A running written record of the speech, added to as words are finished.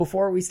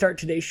Before we start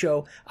today's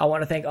show, I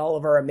want to thank all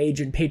of our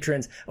amazing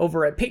patrons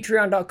over at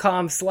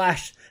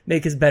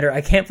patreon.com/makeusbetter.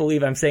 I can't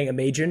believe I'm saying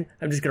amazing.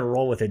 I'm just going to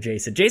roll with it,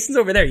 Jason. Jason's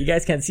over there. You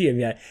guys can't see him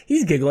yet.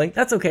 He's giggling.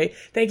 That's okay.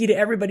 Thank you to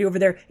everybody over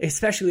there,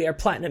 especially our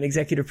platinum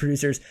executive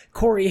producers,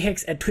 Corey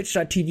Hicks at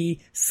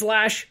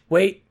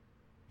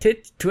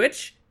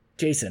twitch.tv/Twitch?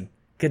 Jason.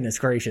 Goodness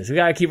gracious. We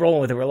got to keep rolling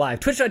with it. We're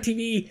live.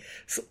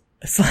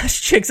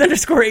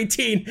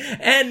 Twitch.tv/chicks_18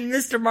 and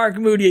Mr. Mark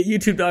Moody at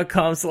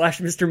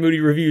youtube.com/Mr. Moody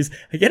Reviews.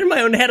 I get in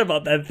my own head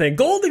about that thing.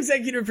 Gold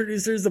executive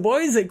producers, the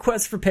boys at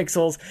Quest for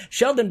Pixels,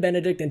 Sheldon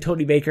Benedict and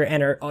Tony Baker,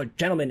 and our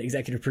gentlemen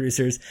executive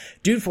producers,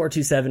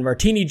 Dude427,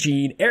 Martini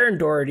Jean, Aaron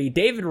Doherty,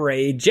 David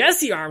Ray,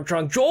 Jesse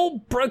Armstrong, Joel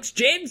Brooks,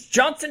 James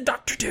Johnson,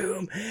 Dr.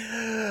 Doom,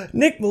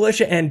 Nick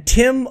Militia, and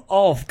Tim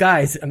Ulf.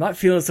 Guys, I'm not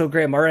feeling so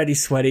great. I'm already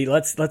sweaty.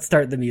 Let's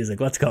start the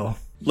music. Let's go.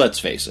 Let's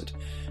face it.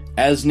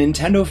 As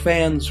Nintendo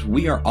fans,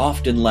 we are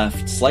often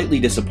left slightly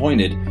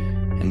disappointed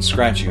and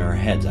scratching our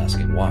heads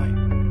asking why.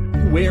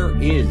 Where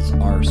is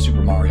our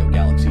Super Mario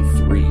Galaxy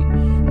 3?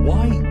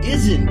 Why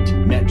isn't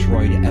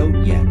Metroid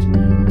out yet?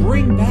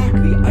 Bring back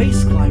the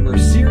Ice Climber,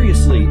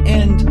 seriously,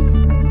 and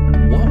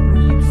what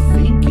were you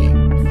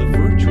thinking of the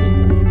Virtual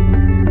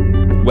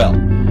Boy? Well,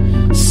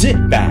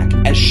 sit back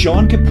as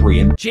Sean Capri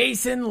and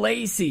Jason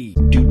Lacey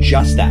do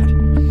just that.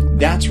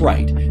 That's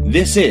right,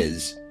 this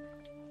is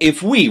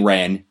If We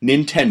Ran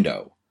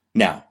Nintendo.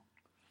 Now,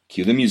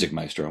 cue the music,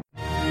 maestro.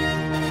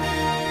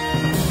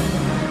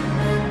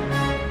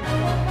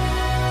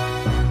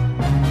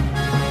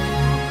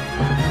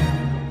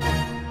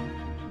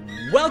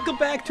 Welcome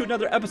back to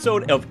another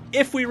episode of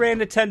If We Ran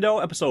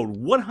Nintendo, episode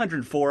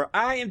 104.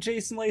 I am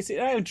Jason Lacey,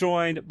 and I am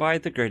joined by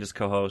the greatest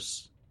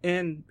co-hosts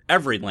in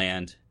every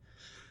land,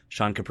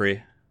 Sean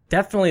Capri.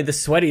 Definitely the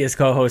sweatiest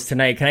co-host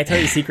tonight. Can I tell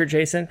you a secret,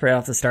 Jason, right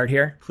off the start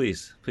here?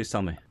 Please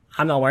tell me.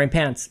 I'm not wearing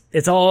pants.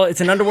 It's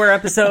an underwear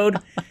episode.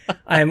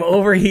 I'm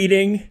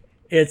overheating.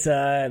 It's,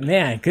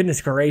 man,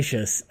 goodness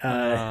gracious. It's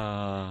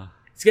going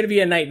to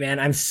be a night,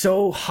 man. I'm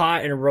so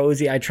hot and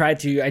rosy. I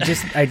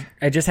just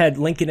had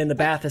Lincoln in the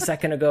bath a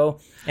second ago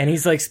and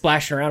he's like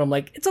splashing around. I'm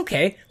like, it's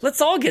okay.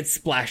 Let's all get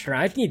splashed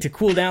around. I need to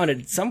cool down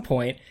at some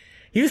point.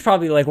 He was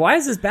probably like, why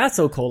is this bath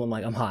so cold? I'm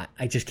like, I'm hot.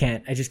 I just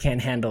can't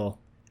handle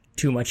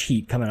too much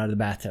heat coming out of the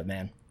bathtub,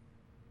 man.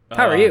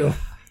 How are you?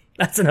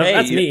 That's enough. Hey,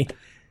 that's me.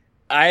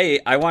 I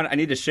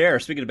need to share.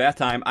 Speaking of bath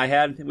time,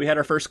 we had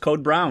our first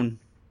Code Brown.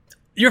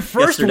 Your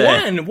first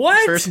yesterday. one?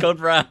 What? First Code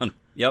Brown.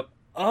 Yep.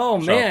 Oh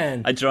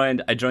man. So I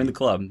joined the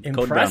club. Impressive.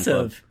 Code Brown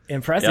Club.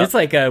 Impressive. Yep. It's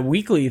like a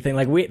weekly thing.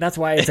 Like that's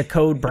why it's a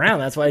Code Brown.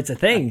 That's why it's a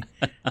thing.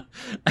 I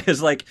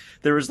was like,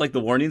 there was like the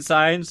warning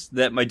signs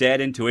that my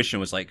dad intuition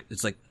was like,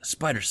 it's like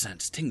spider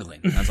sense tingling.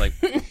 I was like,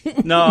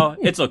 no,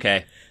 it's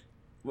okay.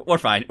 We're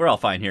fine. We're all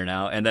fine here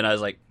now. And then I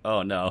was like,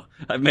 oh no,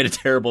 I've made a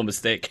terrible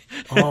mistake.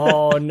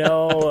 Oh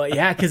no.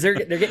 Yeah. Cause they're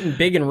getting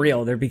big and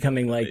real. They're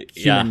becoming like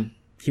human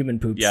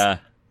poops. Yeah.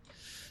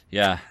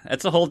 Yeah.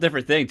 That's a whole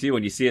different thing too.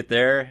 When you see it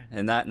there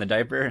and not in the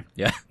diaper.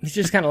 Yeah. He's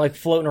just kind of like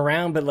floating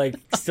around, but like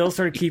still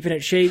sort of keeping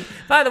it shape.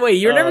 By the way,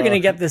 you're never going to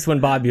get this when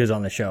Bobby was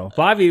on the show.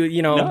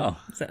 Bobby, no.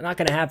 It's not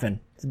going to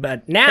happen.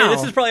 But now, hey,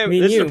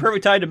 this is a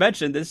perfect time to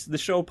mention this. The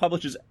show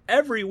publishes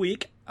every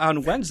week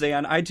on Wednesday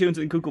on iTunes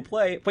and Google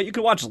Play, but you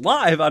can watch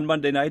live on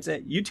Monday nights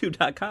at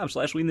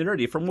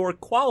youtube.com/WeTheNerdy for more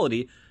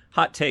quality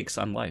hot takes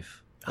on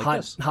life.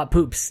 Like hot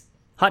poops.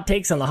 Hot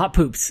takes on the hot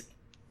poops.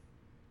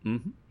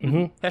 Mm-hmm.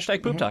 Mm-hmm.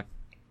 Hashtag poop talk.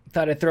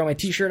 Thought I'd throw my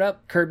t-shirt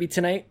up. Kirby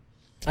tonight.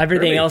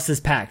 Everything else is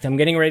packed. I'm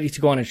getting ready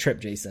to go on a trip,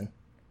 Jason.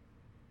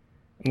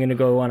 I'm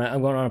going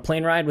on a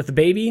plane ride with the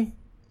baby.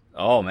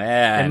 Oh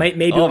man. And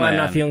maybe when I'm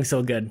not feeling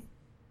so good.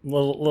 A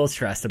little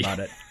stressed about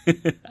it.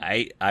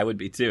 I would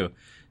be too,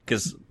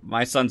 because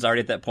my son's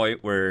already at that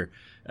point where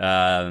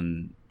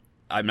I'm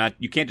not.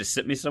 You can't just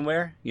sit me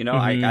somewhere. You know,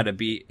 I got to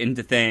be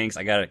into things.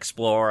 I got to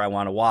explore. I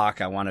want to walk.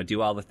 I want to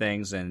do all the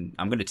things, and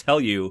I'm going to tell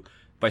you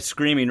by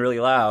screaming really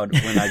loud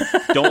when I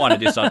don't want to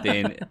do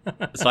something.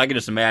 So I can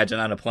just imagine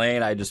on a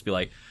plane, I'd just be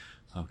like,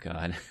 "Oh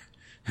God,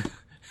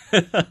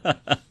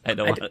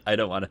 I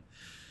don't want to."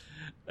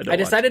 I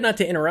decided not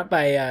to interrupt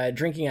by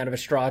drinking out of a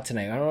straw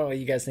tonight. I don't know what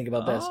you guys think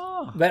about this,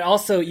 but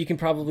also you can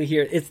probably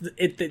hear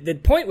the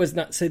point was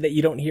not so that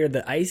you don't hear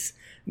the ice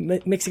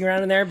mixing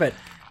around in there, but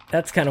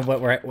that's kind of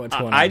what's going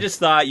on. I just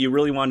thought you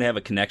really wanted to have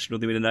a connection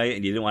with me tonight,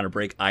 and you didn't want to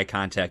break eye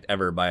contact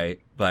ever by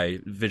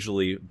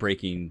visually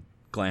breaking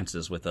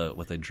glances with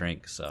a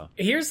drink. So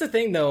here's the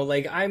thing, though.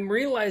 Like I'm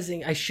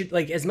realizing I should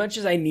as much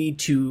as I need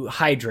to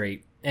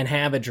hydrate and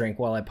have a drink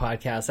while I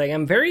podcast. Like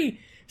I'm very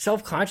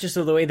self-conscious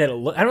of the way that it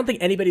looks. I don't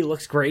think anybody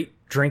looks great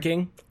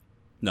drinking.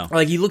 No.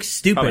 Or, you look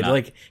stupid.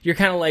 Like, you're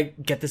kind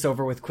of get this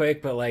over with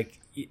quick, but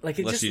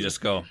unless you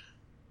just go.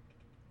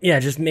 Yeah,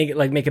 just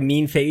make a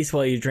mean face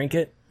while you drink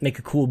it. Make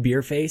a cool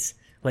beer face.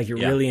 Like you're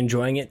really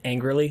enjoying it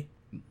angrily.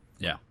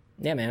 Yeah.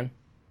 Yeah, man.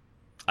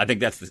 I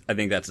think that's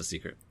the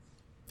secret.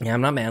 Yeah,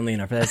 I'm not manly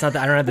enough for that. It's not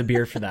that I don't have the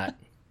beer for that.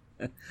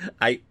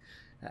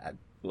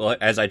 Well,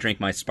 as I drink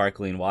my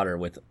sparkling water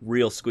with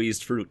real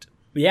squeezed fruit.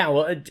 Yeah,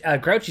 well,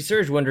 Grouchy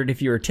Surge wondered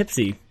if you were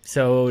tipsy.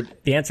 So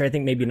the answer, I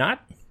think, maybe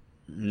not.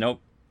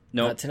 Nope.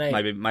 Not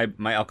tonight.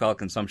 My alcohol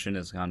consumption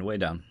has gone way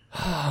down.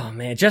 Oh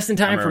man, just in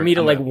time for me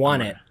to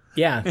want it.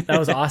 Yeah, that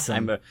was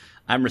awesome.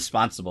 I'm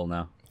responsible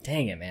now.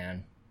 Dang it,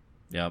 man.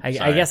 Yeah,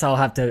 I guess I'll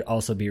have to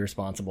also be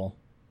responsible.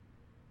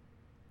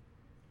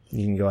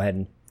 You can go ahead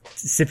and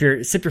sip your.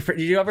 Did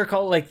you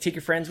ever take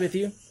your friends with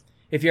you?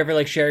 If you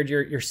ever shared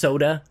your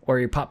soda or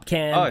your pop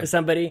can with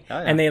somebody,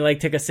 and they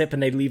took a sip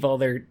and they'd leave all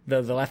the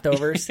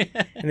leftovers, and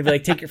they'd be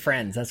like, "Take your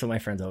friends." That's what my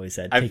friends always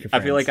said. Take your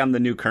friends. I feel like I'm the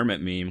new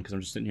Kermit meme because I'm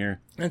just sitting here.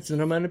 That's none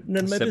of my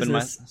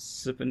business.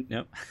 Sipping.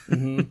 Yep.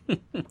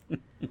 Mm-hmm.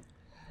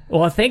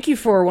 Well, thank you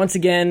for once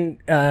again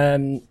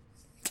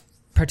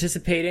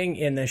participating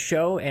in the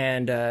show,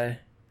 and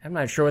I'm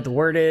not sure what the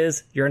word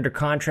is. You're under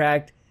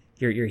contract.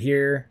 You're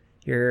here.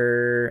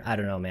 You're, I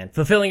don't know, man.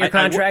 Fulfilling your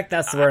contract,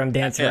 that's the word I'm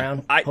dancing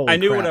around. I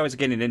knew what I was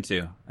getting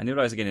into.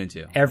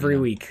 Every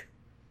week.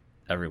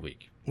 Every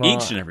week. Well,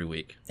 each and every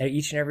week.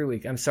 Each and every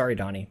week. I'm sorry,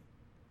 Donnie.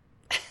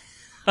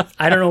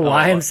 I don't know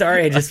why I'm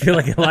sorry. I just feel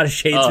like a lot of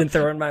shade's been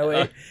thrown my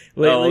way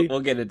lately. We'll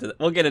get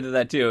into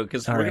that too,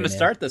 because we're going to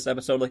start this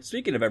episode,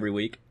 speaking of every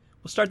week,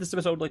 we'll start this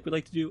episode like we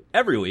like to do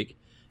every week,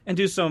 and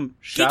do some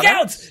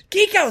shout-outs.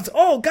 Geek outs!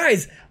 Oh,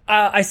 guys,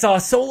 I saw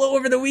Solo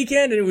over the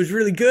weekend, and it was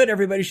really good.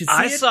 Everybody should see it.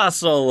 I saw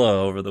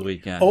Solo over the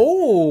weekend.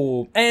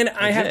 Oh, and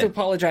I have to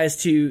apologize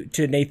to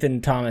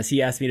Nathan Thomas.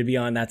 He asked me to be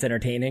on That's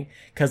Entertaining,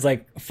 because,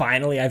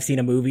 finally I've seen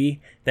a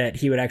movie that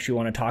he would actually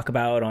want to talk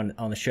about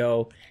on the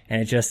show,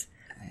 and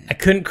I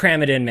couldn't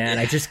cram it in, man.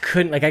 I just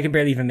couldn't. I can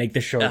barely even make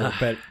this shorter,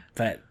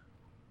 but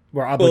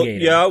we're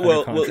obligated.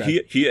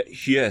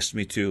 He asked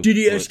me to. Did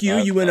he ask you?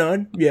 You went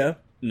on? Yeah.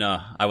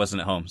 No, I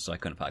wasn't at home, so I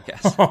couldn't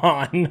podcast.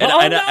 Oh,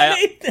 no,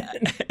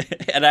 Nathan.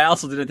 And I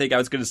also didn't think I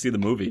was going to see the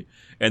movie.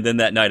 And then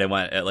that night I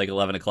went at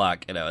 11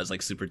 o'clock, and I was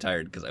super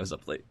tired because I was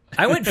up late.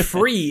 I went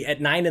free at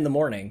 9 in the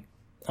morning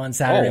on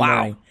Saturday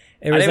morning.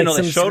 I didn't even know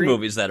they showed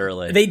movies that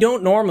early. They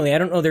don't normally. I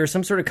don't know. There was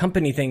some sort of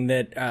company thing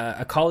that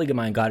a colleague of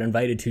mine got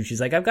invited to. She's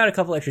like, I've got a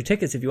couple extra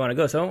tickets if you want to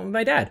go. So I went with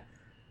my dad.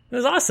 It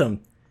was awesome.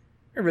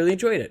 I really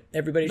enjoyed it.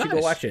 Everybody should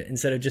go watch it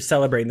instead of just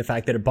celebrating the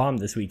fact that it bombed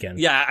this weekend.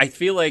 Yeah, I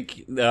feel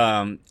like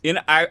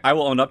I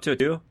will own up to it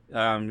too.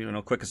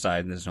 Quick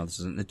aside, this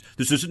isn't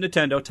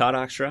Nintendo. Todd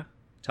Oxtra.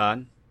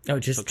 Todd. Oh,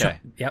 just okay.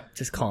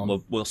 Just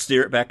calm. We'll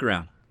steer it back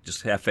around.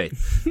 Just have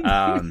faith.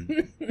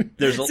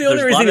 There's the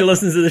only reason he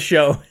listens to the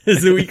show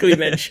is the weekly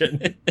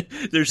mention.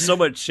 There's so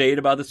much shade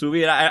about this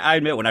movie, and I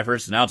admit when I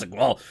first announced,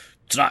 well,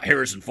 it's not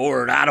Harrison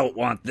Ford. I don't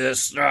want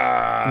this.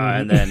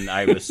 And then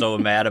I was so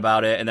mad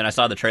about it. And then I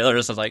saw the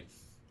trailers. I was like,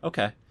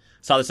 okay.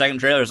 Saw the second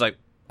trailer. I was like,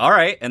 all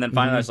right. And then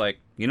finally I was like,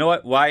 you know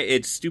what? Why?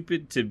 It's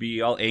stupid to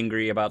be all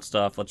angry about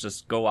stuff. Let's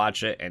just go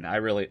watch it. And I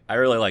really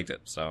liked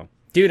it. So,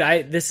 dude,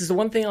 this is the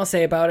one thing I'll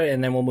say about it,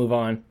 and then we'll move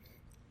on.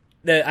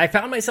 I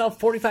found myself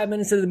 45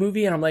 minutes into the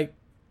movie, and I'm like,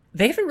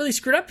 they haven't really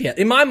screwed up yet.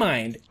 In my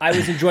mind, I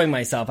was enjoying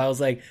myself. I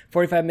was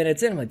 45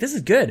 minutes in. I'm like, this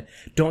is good.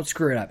 Don't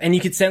screw it up. And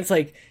you could sense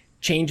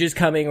changes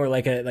coming, or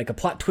a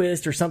plot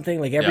twist or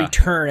something. Every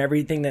turn,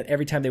 every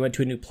time they went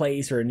to a new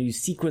place or a new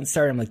sequence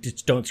started, I'm like,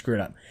 just don't screw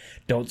it up.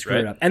 Don't screw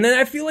it up. And then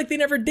I feel like they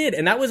never did.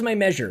 And that was my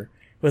measure,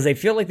 was they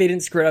feel like they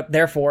didn't screw it up.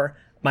 Therefore,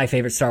 my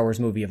favorite Star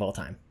Wars movie of all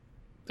time.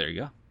 There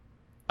you go.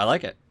 I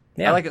like it.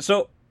 Yeah. I like it.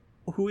 So,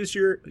 who is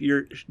your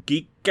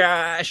geek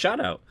shout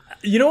out?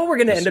 You know what we're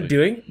going to end up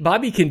doing?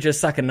 Bobby can just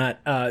suck a nut.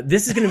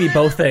 This is going to be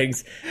both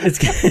things.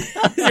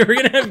 We're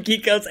going to have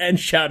geek outs and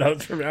shout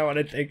outs from now on,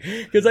 I think.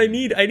 Because I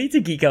need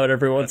to geek out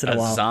every once in a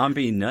while.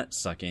 Zombie nut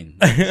sucking.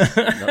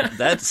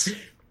 That's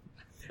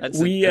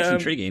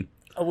intriguing.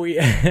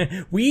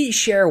 We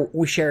share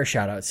a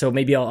shout out. So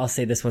maybe I'll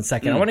say this 1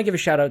 second. I want to give a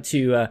shout out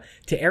to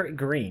Eric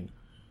Green,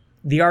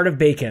 The Art of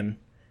Bacon.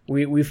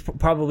 We've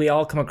probably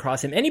all come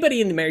across him. Anybody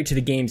in the Married to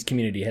the Games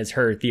community has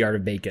heard The Art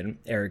of Bacon,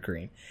 Eric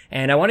Green.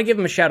 And I want to give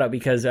him a shout out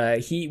because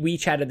we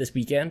chatted this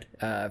weekend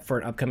for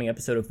an upcoming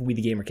episode of We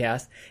the Gamer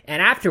Cast.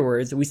 And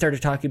afterwards, we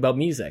started talking about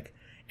music.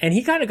 And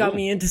he kind of got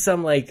me into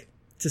some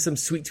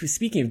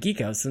speaking of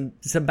geek out, some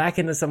back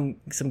into some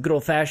good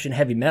old fashioned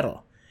heavy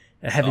metal.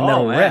 A heavy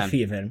metal riff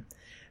even.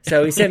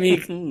 So he sent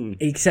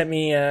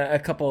me a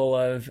couple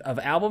of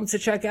albums to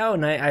check out,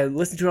 and I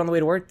listened to it on the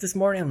way to work this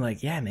morning. I'm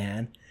like, yeah,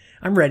 man.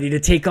 I'm ready to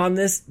take on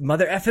this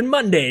mother effing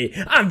Monday.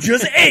 I'm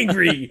just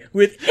angry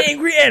with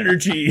angry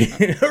energy.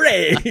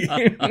 Hooray.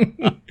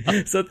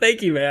 So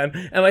thank you, man.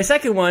 And my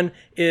second one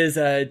is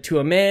to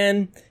a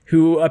man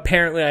who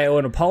apparently I owe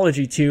an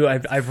apology to.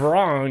 I've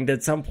wronged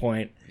at some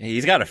point.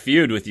 He's got a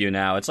feud with you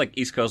now. It's like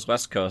East Coast,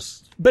 West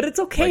Coast. But it's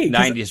okay.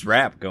 90s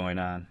rap going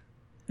on.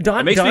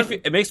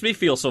 It makes me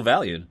feel so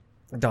valued.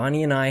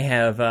 Donnie and I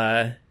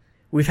have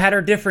we've had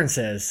our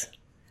differences.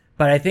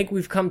 But I think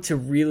we've come to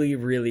really,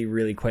 really,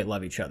 really quite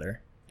love each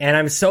other. And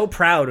I'm so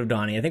proud of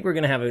Donnie. I think we're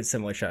going to have a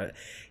similar shot.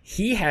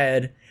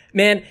 Okay,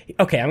 I'm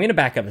going to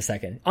back up a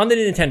second. On the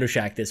Nintendo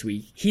Shack this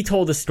week, he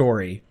told a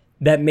story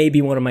that may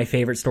be one of my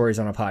favorite stories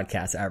on a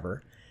podcast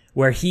ever,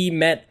 where he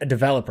met a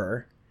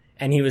developer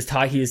and he was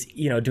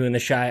doing the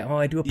shy,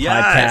 I do a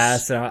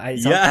podcast.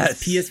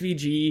 It's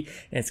PSVG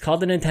and it's called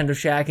the Nintendo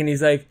Shack. And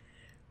he's like,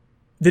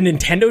 the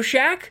Nintendo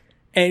Shack?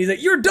 And he's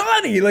like, "You're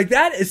Donnie!" Like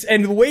that is,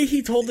 and the way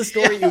he told the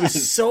story, it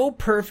was so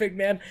perfect,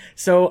 man.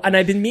 So, and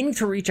I've been meaning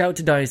to reach out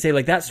to Donnie and say,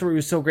 like, that story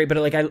was so great, but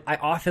like, I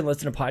often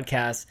listen to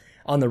podcasts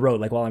on the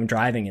road, like while I'm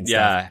driving and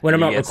stuff, when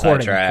I'm not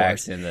recording, of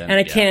course. And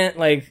I can't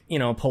like,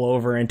 pull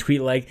over and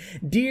tweet like,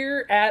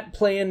 "Dear at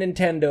playing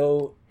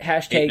Nintendo,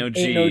 hashtag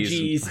ain't no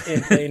G's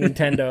in playing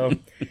Nintendo."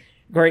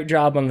 Great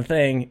job on the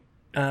thing.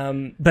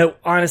 But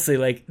honestly,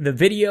 like the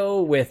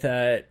video with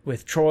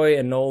Troy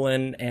and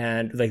Nolan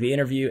and like the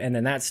interview and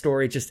then that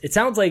story, it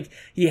sounds like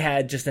he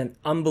had just an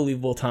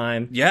unbelievable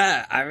time.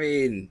 Yeah. I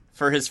mean,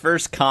 for his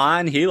first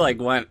con, he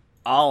like went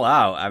all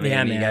out. I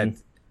mean,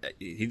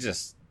 he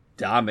just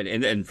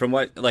dominated. And from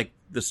what, like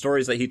the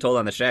stories that he told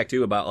on the Shack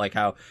too about like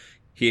how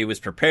he was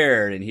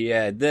prepared and he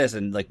had this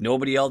and like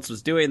nobody else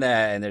was doing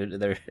that.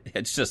 And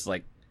it's just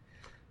like,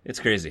 it's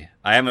crazy.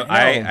 I haven't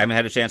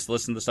had a chance to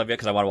listen to the stuff yet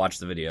because I want to watch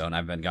the video, and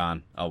I've been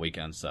gone all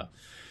weekend. So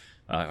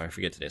I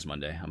forget today's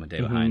Monday. I'm a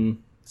day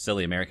behind.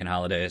 Silly American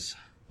holidays.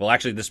 Well,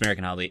 actually, this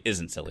American holiday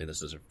isn't silly.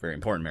 This is a very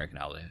important American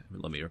holiday.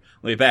 Let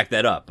me back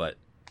that up. But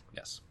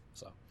yes,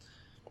 so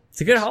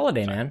it's a good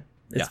holiday, man.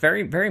 It's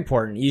very, very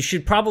important. You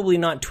should probably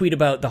not tweet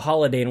about the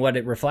holiday and what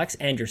it reflects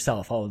and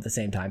yourself all at the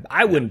same time.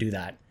 I wouldn't do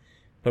that,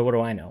 but what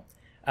do I know?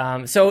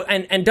 So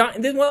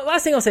Don, the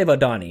last thing I'll say about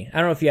Donnie, I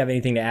don't know if you have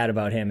anything to add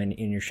about him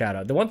in your shout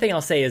out. The one thing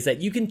I'll say is that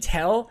you can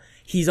tell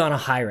he's on a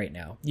high right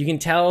now. You can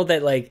tell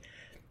that like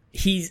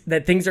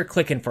that things are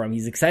clicking for him.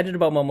 He's excited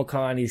about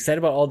MomoCon. He's excited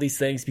about all these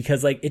things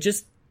because like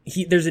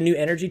there's a new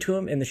energy to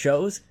him in the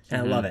shows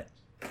and I love it.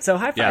 So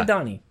high five,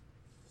 Donnie.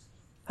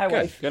 Hi,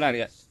 wife. Good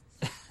idea.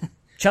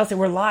 Chelsea,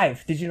 we're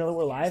live. Did you know that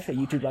we're live at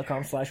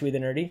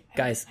youtube.com/WeTheNerdy?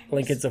 Guys,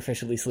 Lincoln's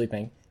officially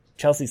sleeping.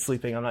 Chelsea's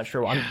sleeping. I'm not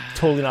sure. I'm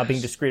totally not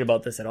being discreet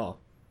about this at all.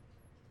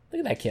 Look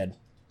at that kid.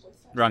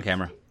 Wrong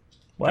camera.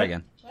 What? Try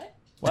again.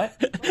 What?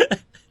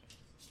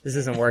 This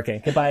isn't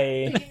working.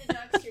 Goodbye.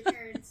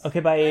 Okay,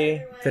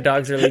 bye. The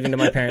dogs are leaving to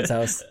my parents'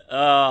 house.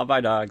 Oh,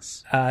 bye,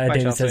 dogs. Bye,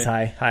 David Chelsea. says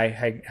hi.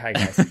 Hi,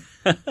 guys.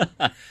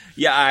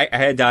 Yeah, I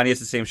had Donnie as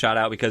the same shout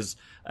out because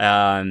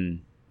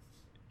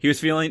he was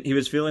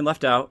feeling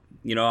left out.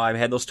 I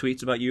had those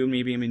tweets about you and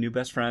me being my new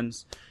best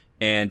friends,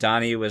 and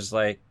Donnie was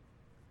like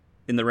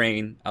in the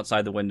rain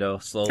outside the window,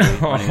 slowly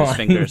running his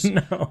fingers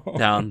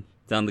down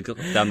the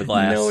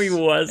glass. No, he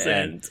wasn't.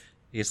 And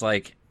he's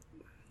like,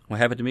 "What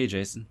happened to me,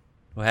 Jason?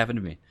 What happened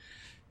to me?"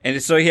 And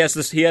so he has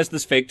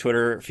this fake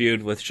Twitter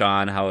feud with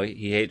Sean. How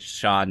he hates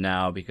Sean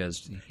now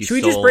because he Should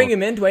we just bring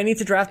him in? Do I need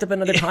to draft up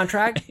another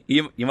contract?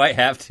 You might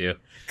have to.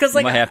 Because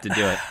like, you might have to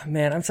do it.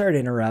 Man, I'm sorry to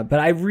interrupt, but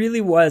I've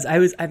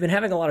been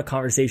having a lot of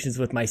conversations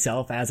with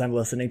myself as I'm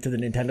listening to the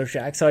Nintendo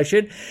Shack. So I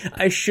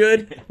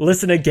should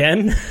listen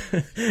again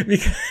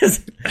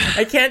because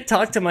I can't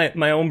talk to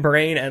my own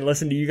brain and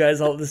listen to you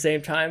guys all at the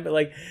same time. But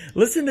like,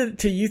 listen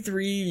to you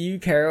three, you,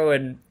 Caro,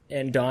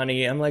 and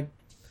Donnie. I'm like,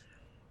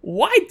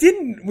 why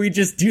didn't we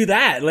just do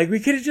that? Like, we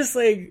could have just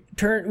we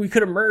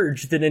could have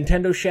merged the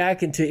Nintendo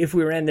Shack into If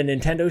We Ran the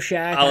Nintendo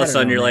Shack. All of a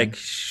sudden you're like,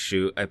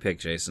 shoot, I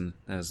picked Jason.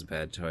 That was a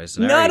bad choice.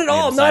 And not at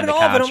all. But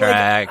I'm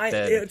like,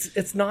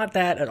 it's not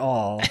that at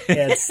all.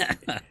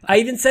 I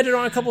even said it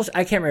on a couple,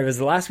 I can't remember if it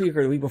was last week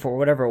or the week before,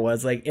 whatever it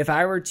was. Like, if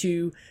I were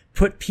to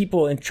put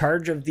people in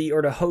charge of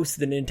or to host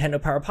the Nintendo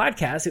Power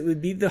Podcast, it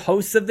would be the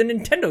hosts of the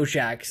Nintendo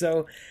Shack.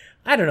 So,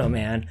 I don't know,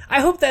 man. I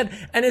hope that,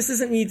 and this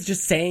isn't me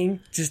just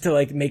saying, just to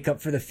like make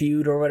up for the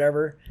feud or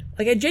whatever.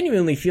 Like, I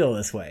genuinely feel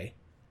this way.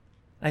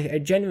 I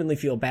genuinely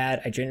feel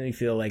bad. I genuinely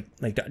feel like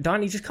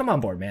Donnie, just come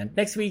on board, man.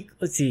 Next week,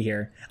 let's see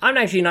here. I'm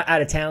actually not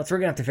out of town, so we're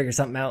gonna have to figure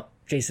something out.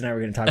 Jason and I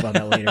were gonna talk about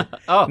that later.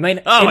 It may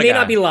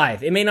not be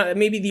live. It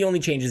may be the only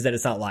change is that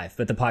it's not live,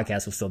 but the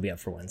podcast will still be up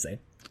for Wednesday.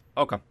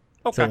 Okay.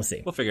 So we'll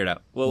see. We'll figure it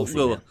out. We'll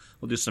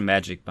do some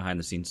magic behind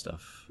the scenes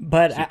stuff.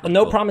 But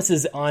no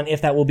promises on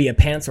if that will be a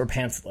pants or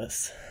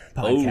pantsless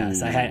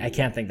podcast. I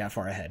can't think that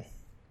far ahead.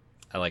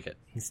 I like it.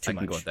 It's too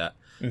much. I can go with that.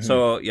 Mm-hmm.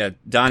 So yeah,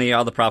 Donnie,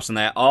 all the props on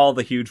that, all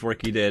the huge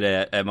work he did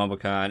at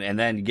MomoCon, and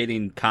then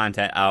getting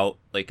content out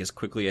like as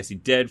quickly as he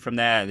did from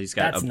that. He's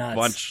got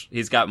bunch.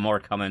 He's got more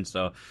coming.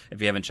 So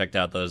if you haven't checked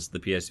out the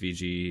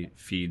PSVG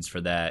feeds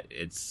for that,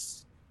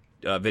 it's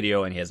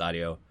video and he has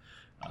audio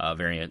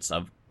variants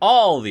of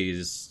all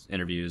these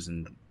interviews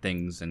and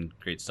things and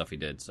great stuff he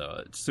did.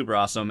 So it's super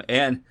awesome.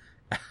 And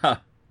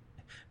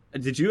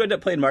did you end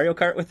up playing Mario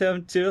Kart with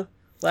him too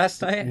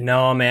last night?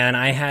 No, man.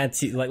 I had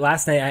to, like,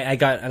 last night I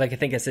got, like, I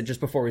think I said just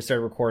before we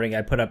started recording,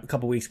 I put up a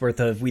couple weeks worth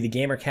of We the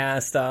Gamer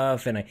Cast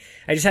stuff, and I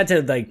just had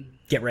to, like,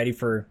 get ready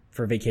for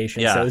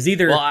vacation. Yeah. So it was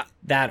either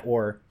that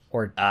or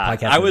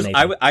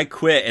podcast. I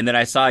quit, and then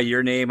I saw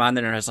your name on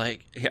there, and I was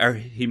like,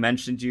 he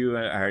mentioned you,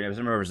 or I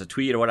remember it was a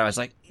tweet or what. I was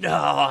like, no,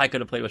 I could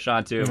have played with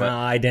Sean too. But no,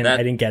 I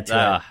didn't get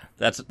to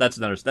it.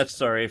 That's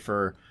sorry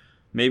for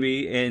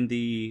maybe in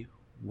the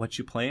What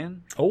You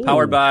Playing? Oh.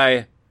 Powered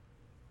by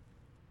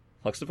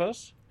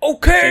Fluxipose?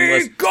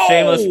 Okay,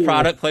 shameless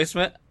product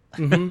placement.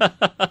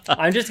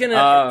 I'm just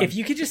gonna. If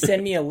you could just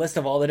send me a list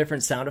of all the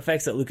different sound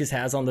effects that Lucas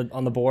has on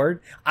the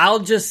board, I'll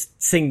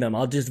just sing them.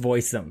 I'll just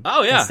voice them.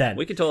 Oh yeah, instead.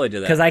 we could totally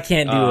do that because I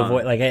can't do a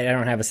voice. Like I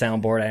don't have a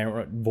soundboard. I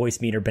don't voice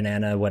meter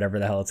banana, whatever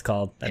the hell it's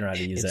called. I don't know how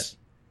to use it.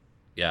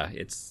 Yeah,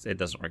 it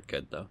doesn't work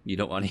good though. You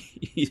don't want to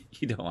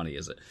you don't want to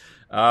use it.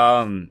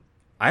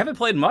 I haven't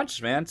played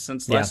much, man,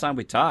 since last time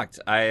we talked.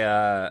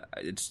 I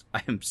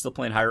am still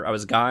playing Hyrule. I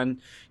was gone.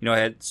 I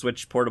had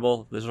Switch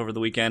Portable this over the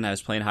weekend. I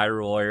was playing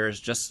Hyrule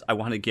Warriors. I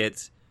want to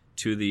get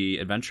to the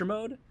adventure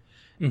mode,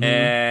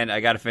 and I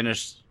got to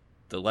finish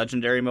the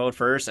legendary mode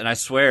first. And I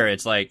swear,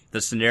 it's like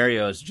the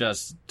scenarios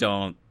just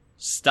don't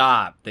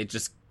stop. They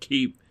just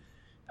keep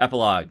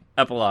epilogue,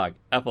 and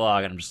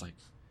I'm just like,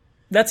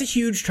 that's a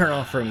huge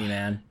turnoff for me,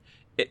 man.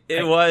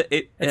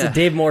 It's a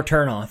Dave Moore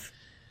turnoff.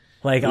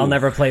 Like, I'll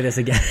never play this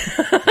again.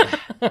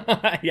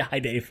 Yeah, hi,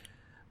 Dave.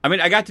 I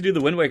mean, I got to do the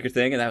Wind Waker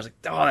thing, and I was like,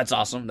 oh, that's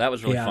awesome. That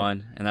was really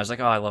fun. And I was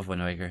like, oh, I love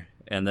Wind Waker.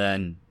 And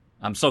then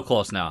I'm so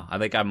close now. I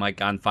think I'm like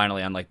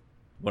finally on like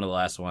one of the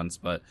last ones.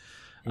 But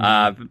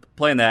I've been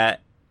playing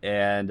that,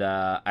 and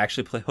I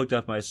actually hooked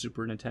up my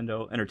Super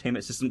Nintendo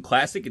Entertainment System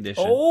Classic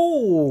Edition.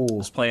 Oh! I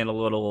was playing a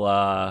little,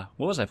 what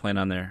was I playing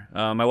on there?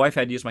 My wife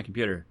had to use my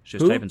computer. She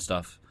was typing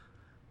stuff.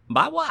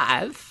 My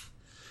wife?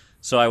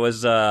 So I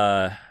was,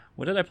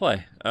 what did I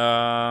play?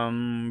 I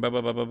don't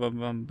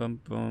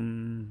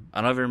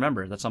even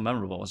remember. That's how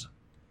memorable it was.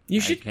 You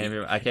should.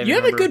 I can't. You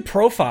have remember. a good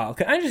profile.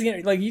 I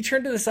just like you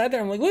turn to the side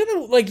there. I'm like, look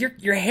at like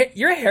your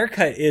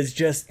haircut is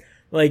just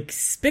like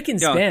spick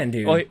and span,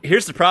 dude. Well,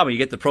 here's the problem. You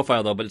get the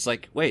profile though, but it's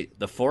like, wait,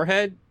 the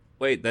forehead.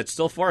 Wait, that's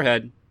still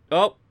forehead.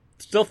 Oh,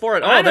 still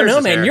forehead. Oh, I don't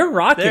know, man. Hair. You're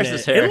rocking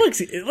there's it.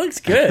 It looks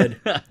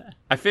good.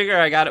 I figure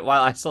I got it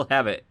while I still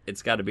have it.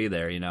 It's got to be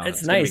there,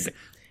 It's nice.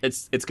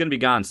 It's going to be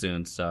gone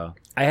soon, so.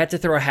 I had to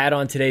throw a hat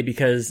on today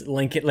because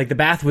Lincoln, like the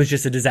bath was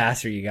just a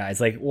disaster, you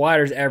guys. Like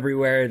water's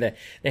everywhere.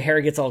 The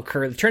hair gets all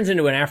curled. It turns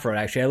into an afro,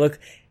 actually. I look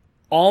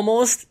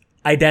almost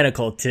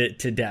identical to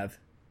Dev.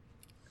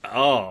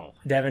 Oh.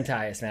 Dev and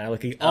Tyus, man. I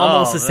look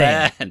almost the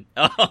same. Man.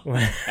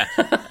 Oh.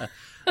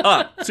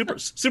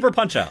 Super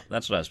Punch Out.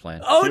 That's what I was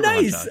playing. Oh, Super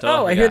nice.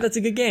 Oh, I hear that's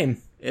a good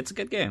game. It's a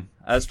good game.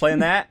 I was playing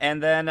that,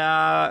 and then,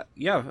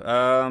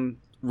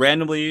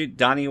 randomly,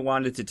 Donnie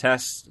wanted to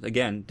test,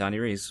 again, Donnie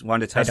Reese,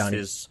 wanted to test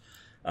his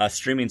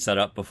streaming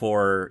setup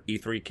before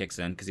E3 kicks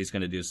in, because he's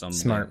going to do some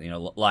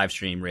live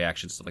stream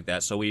reactions, stuff like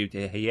that. So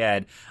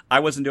I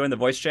wasn't doing the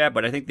voice chat,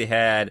 but I think they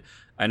had,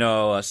 I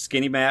know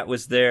Skinny Matt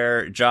was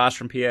there, Josh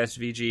from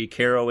PSVG,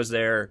 Caro was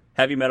there,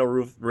 Heavy Metal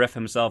Riff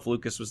himself,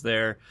 Lucas was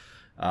there,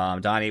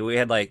 Donnie.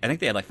 I think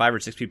they had 5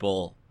 or 6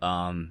 people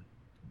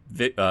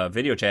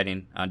video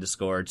chatting on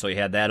Discord, so he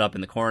had that up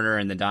in the corner,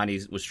 and then Donnie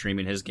was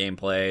streaming his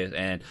gameplay,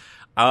 and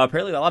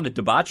apparently a lot of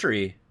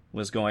debauchery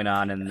was going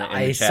on in the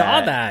I chat.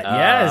 Saw that,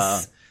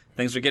 yes.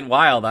 Things were getting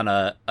wild on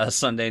a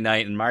Sunday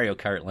night in Mario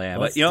Kart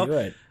land. Let's do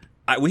it.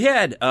 We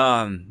had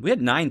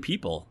 9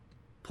 people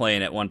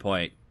playing at one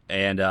point,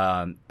 and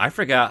I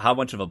forgot how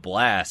much of a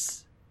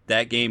blast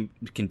that game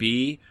can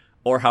be,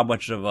 or how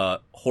much of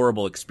a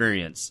horrible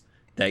experience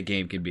that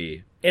game can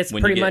be. It's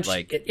pretty much,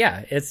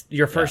 it's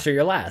your first or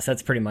your last.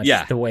 That's pretty much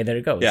the way that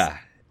it goes. Yeah.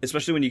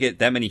 Especially when you get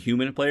that many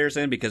human players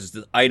in, because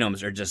the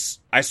items are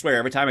just, I swear,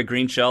 every time a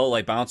green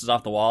shell bounces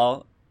off the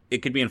wall,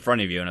 it could be in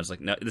front of you, and I was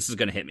like, no, this is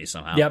going to hit me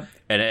somehow. Yep.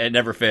 And it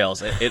never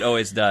fails. It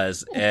always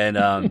does.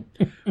 And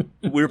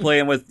we were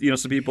playing with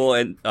some people,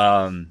 and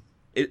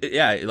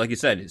like you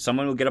said,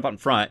 someone will get up in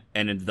front,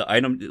 and the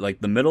item,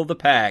 the middle of the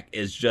pack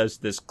is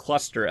just this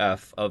cluster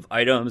F of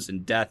items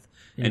and death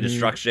and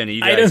destruction, and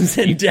you guys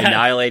keep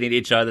annihilating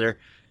each other,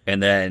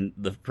 and then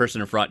the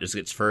person in front just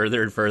gets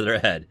further and further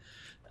ahead.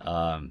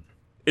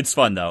 It's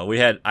fun though. We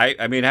had, I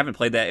haven't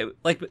played that.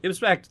 It was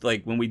back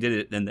when we did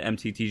it in the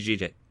MTTG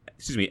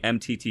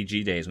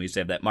days, when we used to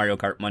have that Mario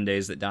Kart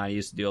Mondays that Donnie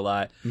used to do a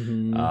lot.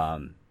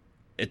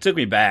 It took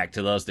me back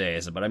to those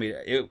days, but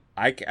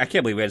I can't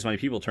believe we had as many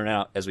people turn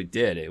out as we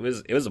did. It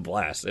was a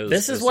blast.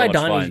 This is why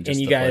Donnie and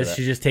you guys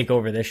should just take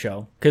over this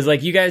show,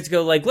 because you guys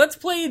go let's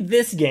play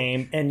this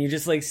game, and you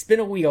just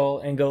spin a wheel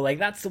and go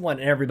that's the one,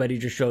 and everybody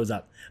just shows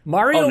up.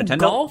 Mario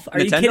Golf? Are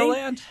you kidding?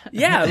 Land?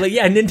 Yeah,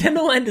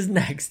 Nintendo Land is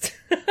next.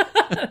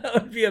 That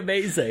would be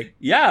amazing.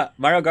 Yeah,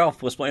 Mario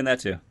Golf was playing that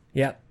too.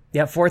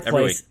 Yeah, fourth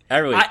place.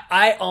 Every week.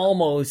 I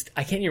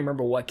can't even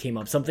remember what came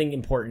up. Something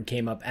important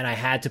came up, and I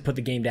had to put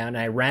the game down, and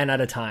I ran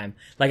out of time.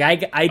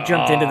 I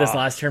jumped into this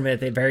last tournament at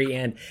the very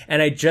end,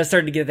 and I just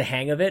started to get the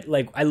hang of it.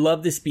 I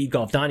love the speed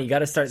golf. Donnie, you got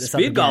to start this up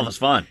again. Speed golf is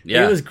fun.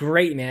 Yeah. It was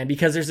great, man,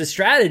 because there's a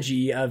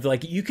strategy of,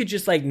 you could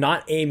just,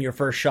 not aim your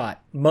first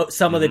shot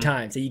some of the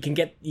time. So you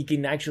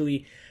can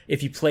actually,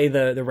 if you play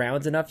the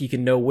rounds enough, you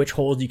can know which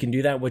holes you can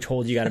do that, which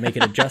holes you got to make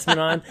an adjustment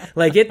on.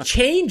 It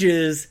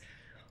changes.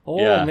 Oh,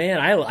 yeah.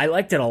 Man, I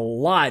liked it a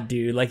lot,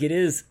 dude. It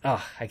is,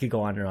 I could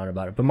go on and on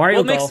about it. But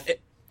Mario Golf.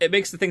 It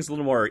makes the things a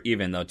little more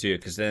even, though, too,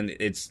 because then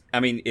it's a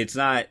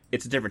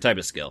different type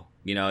of skill.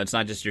 It's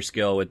not just your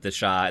skill with the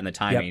shot and the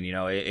timing.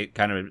 Yep. It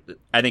kind of,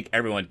 I think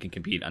everyone can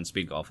compete on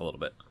speed golf a little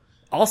bit.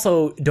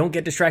 Also, don't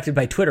get distracted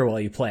by Twitter while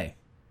you play.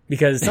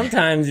 Because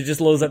sometimes it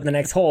just loads up the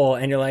next hole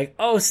and you're like,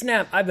 oh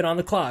snap, I've been on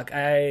the clock.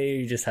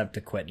 I just have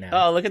to quit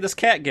now. Oh, look at this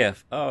cat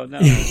gif. Oh no.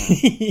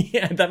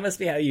 Yeah, that must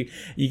be how you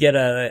get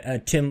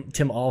a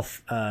Tim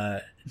Alf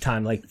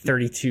time, like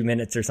 32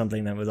 minutes or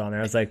something that was on there.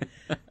 I was like,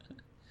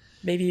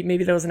 maybe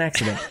that was an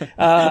accident.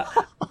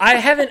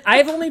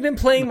 I've only been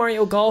playing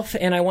Mario Golf,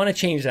 and I want to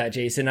change that,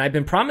 Jason. I've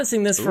been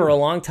promising this for a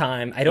long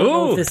time. I don't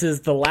know if this is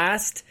the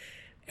last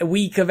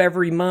week of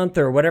every month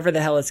or whatever the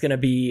hell it's going to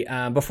be.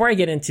 Before I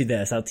get into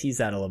this, I'll tease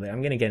that a little bit.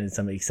 I'm going to get into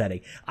something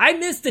exciting. I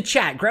missed the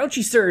chat.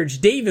 Grouchy Surge,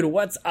 David,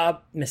 what's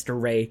up? Mr.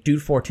 Ray,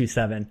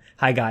 Dude427.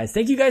 Hi guys.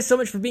 Thank you guys so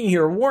much for being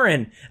here.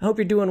 Warren, I hope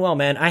you're doing well,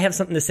 man. I have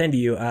something to send to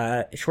you,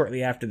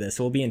 shortly after this.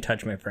 So we'll be in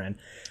touch, my friend.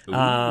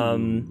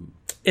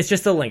 It's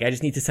just a link. I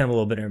just need to send a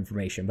little bit of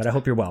information, but I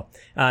hope you're well.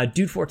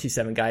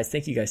 Dude427, guys.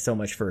 Thank you guys so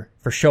much for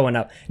showing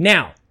up.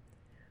 Now,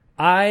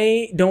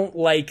 I don't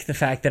like the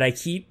fact that I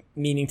keep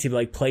meaning to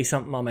like play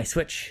something on my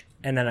Switch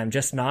and then I'm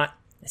just not.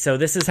 So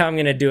this is how I'm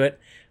going to do it.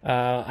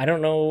 I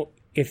don't know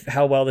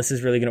how well this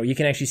is really going to, you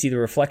can actually see the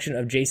reflection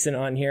of Jason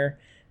on here.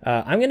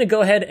 I'm going to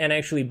go ahead and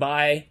actually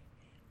buy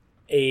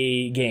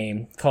a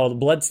game called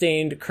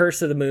Bloodstained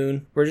Curse of the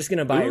Moon. We're just going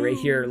to buy it right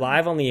here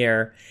live on the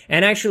air.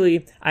 And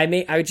actually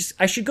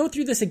I should go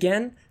through this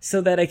again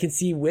so that I can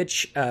see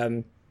which,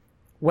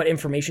 what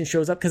information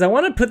shows up. Cause I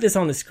want to put this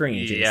on the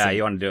screen, Jason. Yeah,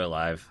 you want to do it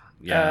live.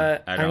 Yeah,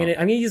 I'm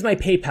gonna use my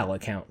PayPal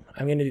account.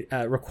 I'm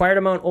gonna required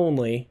amount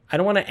only. I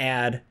don't want to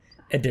add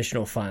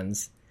additional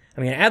funds.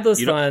 I'm gonna add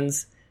those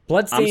funds.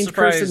 Bloodstained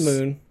Curse of the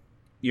Moon.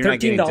 You're not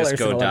getting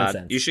Disco Dodge.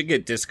 You should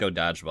get Disco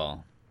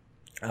Dodgeball.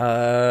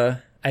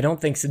 I don't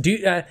think so.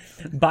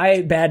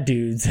 Buy bad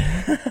dudes.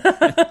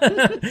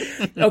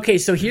 Okay,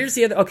 so here's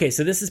the other. Okay,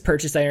 so this is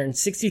purchased. I earned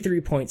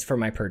 63 points for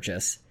my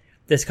purchase.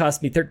 This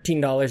cost me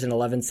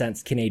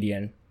 $13.11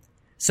 Canadian.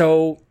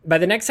 So by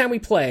the next time we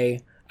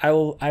play, I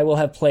will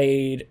have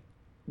played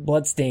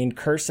Bloodstained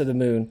Curse of the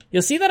Moon.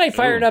 You'll see that I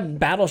fired up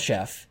Battle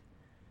Chef.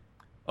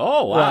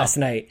 Oh wow! Last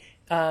night,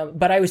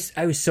 but I was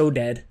so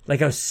dead.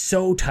 Like I was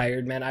so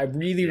tired, man. I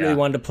really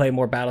wanted to play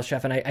more Battle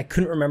Chef, and I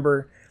couldn't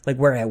remember like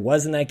where I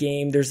was in that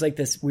game. There's like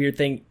this weird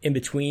thing in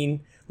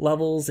between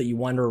levels that you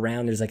wander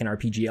around. There's like an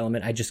RPG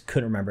element. I just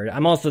couldn't remember it.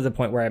 I'm also at the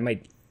point where I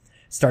might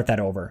start that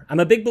over. I'm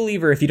a big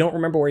believer if you don't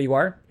remember where you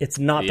are, it's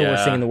not the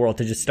worst thing in the world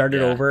to just start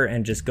it over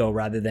and just go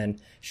rather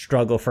than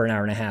struggle for an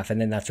hour and a half and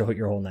then that's your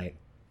whole night.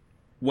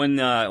 When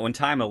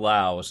time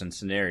allows and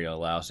scenario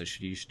allows,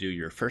 you should do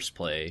your first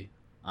play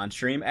on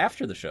stream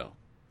after the show.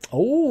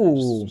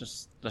 Oh,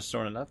 just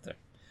throwing it out there.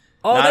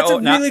 Oh, that's a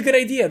really good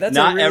idea. That's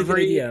a really good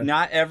idea.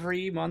 Not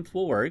every month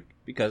will work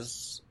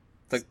because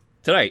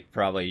tonight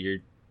probably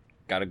you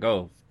got to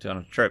go on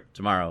a trip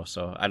tomorrow.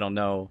 So I don't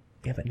know.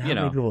 Yeah, but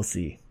now maybe we'll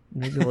see.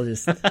 Maybe we'll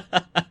just.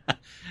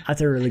 That's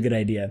a really good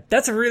idea.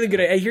 That's a really good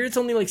idea. I hear it's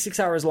only like 6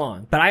 hours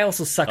long, but I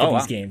also suck at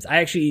these games.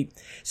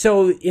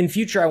 So in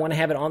future I want to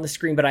have it on the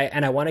screen, but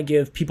I want to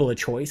give people a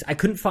choice. I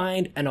couldn't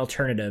find an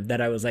alternative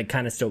that I was like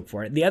kind of stoked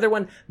for it. The other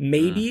one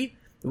maybe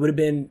it would have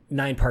been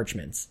 9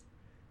 Parchments,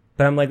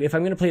 but I'm like, if I'm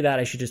going to play that,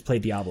 I should just play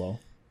Diablo.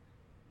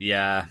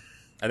 Yeah,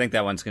 I think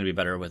that one's going to be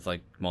better with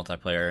like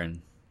multiplayer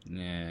and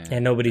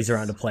nobody's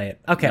around to play it.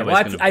 Okay, well,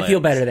 I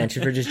feel better then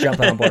for just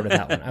jumping on board with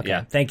that one.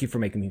 Okay, Thank you for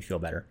making me feel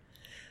better.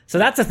 So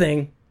that's a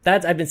thing.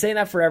 I've been saying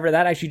that forever.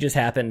 That actually just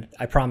happened.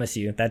 I promise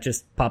you. That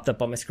just popped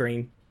up on my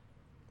screen.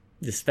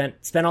 Just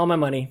spent all my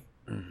money.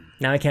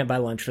 Now I can't buy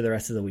lunch for the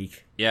rest of the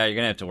week. Yeah, you're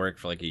gonna have to work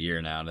for like a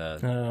year now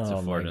to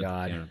afford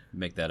to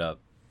make that up.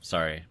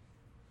 Sorry,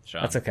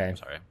 Sean. That's okay. I'm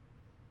sorry.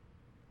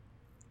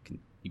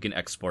 You can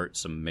export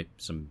some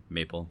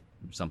maple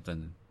or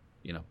something.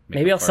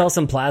 Maybe I'll sell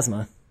some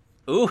plasma.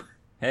 Ooh,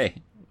 hey,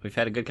 we've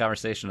had a good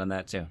conversation on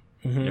that too.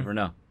 Mm-hmm. You never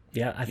know.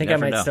 Yeah, I think I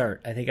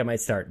might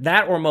start.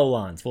 That or mow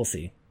lawns. We'll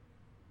see.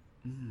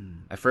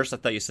 At first, I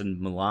thought you said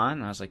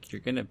Mulan. I was like, you're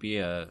gonna be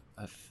a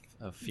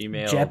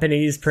female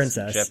Japanese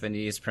princess.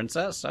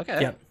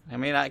 Okay. Yep. I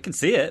mean, I can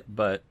see it,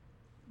 but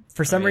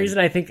for some reason,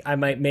 I think I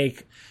might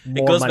make more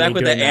money. It goes back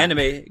with the anime.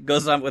 It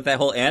goes on with that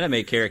whole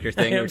anime character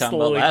thing we were talking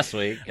about last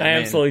week. I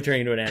am slowly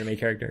turning into an anime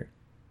character.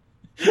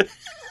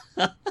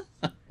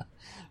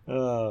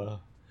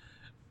 Well,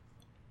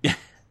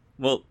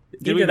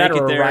 did we make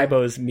it there?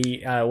 Ribos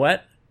meat?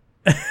 What?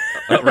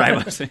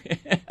 Ribos.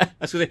 I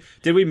was gonna say,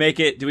 did we make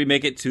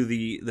it to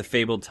the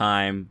fabled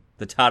time,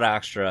 the Todd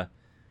Oxtra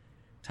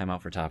time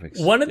out for topics?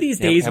 One of these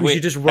days we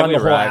should just run the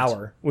whole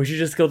hour. We should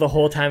just go the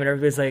whole time, and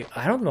everybody's like,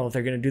 I don't know if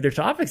they're going to do their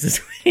topics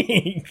this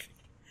week.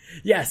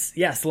 Yes,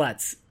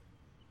 let's.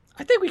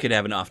 I think we could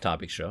have an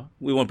off-topic show.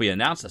 We won't be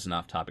announced as an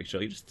off-topic show.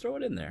 You just throw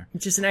it in there.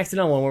 It's just an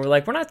accidental one where we're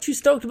like, we're not too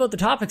stoked about the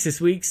topics this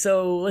week,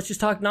 so let's just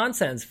talk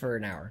nonsense for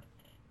an hour.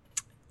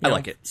 I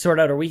like it. Sort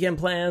out our weekend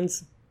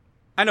plans.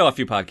 I know a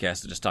few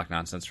podcasts that just talk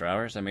nonsense for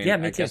hours. I mean, yeah,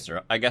 me too.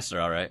 I guess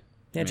they're all right.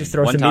 Yeah, just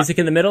throw some music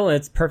in the middle and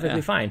it's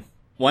perfectly fine.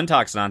 One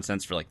talks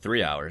nonsense for like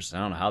 3 hours. I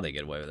don't know how they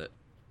get away with it.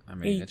 I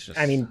mean, it's just.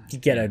 I mean, you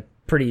get a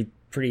pretty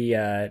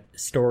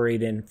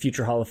storied and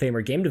future Hall of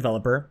Famer game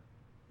developer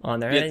on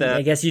there.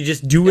 I guess you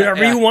just do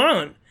whatever you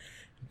want.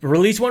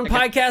 Release one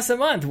podcast a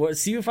month.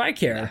 See if I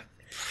care.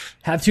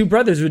 have two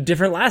brothers with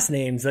different last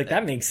names. Like,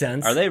 that makes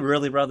sense. Are they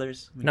really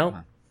brothers? I mean, No, come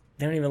on.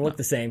 they don't even look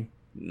the same.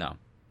 No.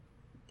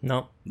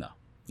 No.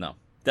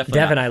 Definitely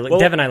Dev not. and I look. Well,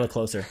 Dev and I look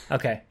closer.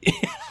 Okay.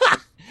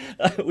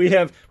 we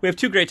have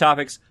two great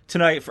topics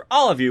tonight for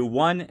all of you.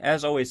 One,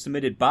 as always,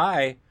 submitted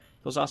by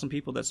those awesome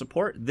people that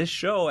support this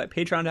show at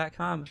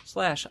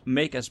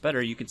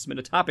patreon.com/makeusbetter. You can submit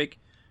a topic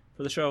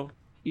for the show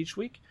each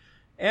week.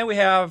 And we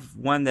have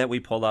one that we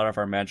pulled out of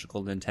our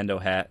magical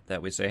Nintendo hat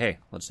that we say, hey,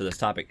 let's do this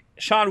topic.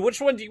 Sean,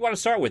 which one do you want to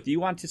start with? Do you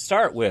want to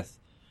start with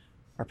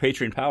our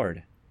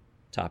Patreon-powered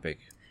topic,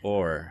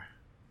 or...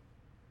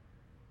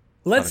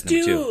 Let's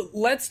Topic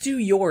number do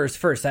yours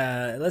first.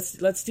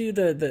 Let's do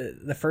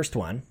the first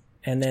one,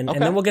 and then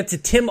Okay. we'll get to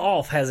Tim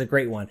Alf has a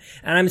great one,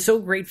 and I'm so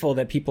grateful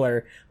that people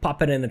are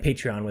popping in the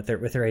Patreon with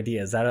their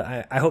ideas.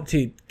 I hope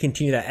to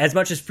continue that as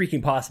much as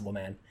freaking possible,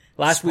 man.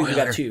 Last week we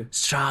got 2.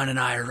 Sean and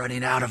I are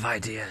running out of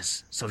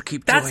ideas, so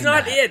keep That's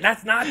not it.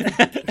 That's not.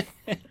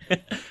 We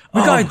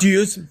Oh. got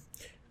ideas.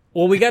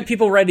 Well, we got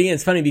people writing in.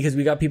 It's funny because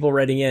we got people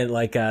writing in,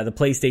 like the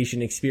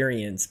PlayStation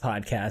Experience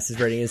podcast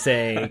is writing in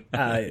saying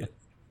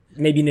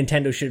maybe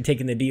Nintendo should have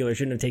taken the deal or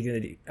shouldn't have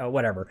taken the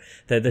whatever,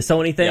 the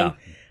Sony thing. Yeah.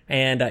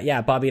 And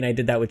Bobby and I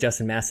did that with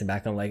Justin Masson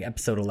back on like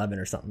episode 11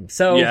 or something.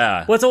 So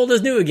Yeah. what's old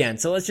is new again.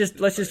 So let's just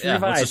revise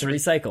let's and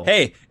recycle.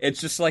 Hey, it's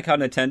just like how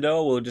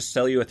Nintendo will just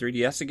sell you a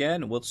 3DS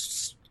again. We'll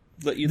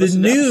let you The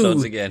listen to new-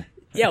 episodes again.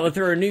 Yeah, we'll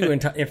throw a new in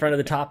front of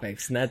the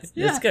topics, and that's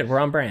good. We're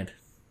on brand.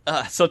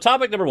 So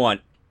topic number 1,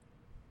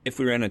 if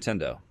we were in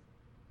Nintendo,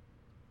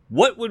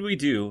 what would we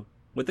do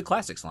with the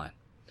Classics line?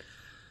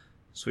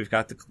 So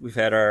we've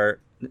had our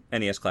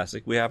NES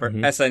Classic, we have our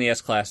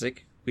SNES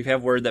Classic, we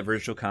have Word that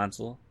Virtual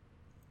Console,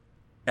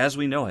 as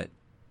we know it,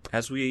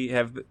 as we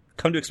have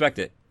come to expect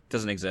it,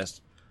 doesn't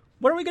exist.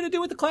 What are we going to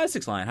do with the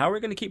Classics line? How are we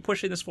going to keep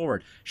pushing this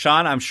forward?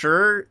 Sean, I'm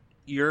sure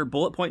your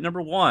bullet point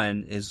number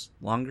 1 is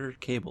longer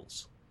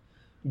cables.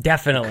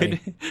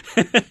 Definitely.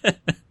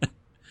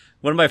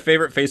 One of my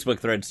favorite Facebook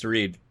threads to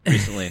read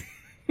recently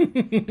was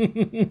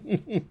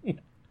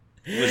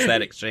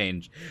that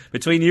exchange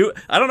between you.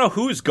 I don't know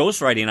who's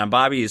ghostwriting on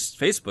Bobby's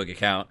Facebook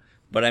account,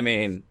 but I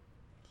mean,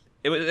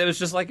 it was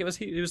just like he was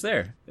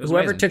there. It was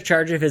Whoever amazing. took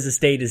charge of his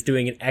estate is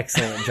doing an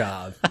excellent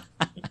job.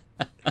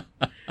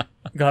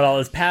 Got all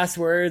his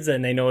passwords,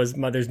 and they know his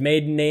mother's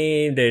maiden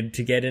name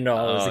to get into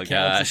all his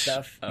accounts and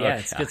stuff. Oh, Yeah,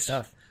 it's good gosh.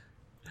 stuff.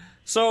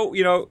 So,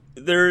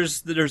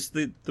 there's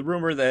the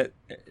rumor that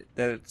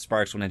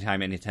sparks when anytime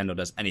Nintendo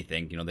does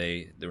anything.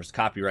 There was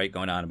copyright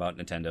going on about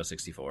Nintendo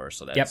 64,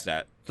 so that's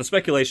that. The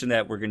speculation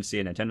that we're going to see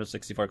a Nintendo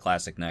 64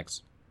 Classic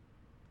next,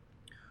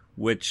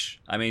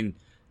 which, I mean,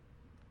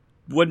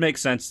 would make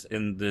sense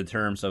in the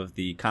terms of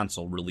the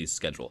console release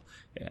schedule.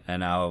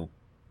 And now,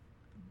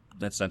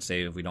 let's not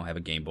say if we don't have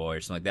a Game Boy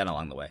or something like that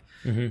along the way.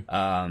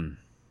 Mm-hmm.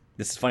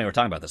 This is funny we're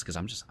talking about this because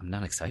I'm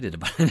not excited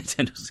about a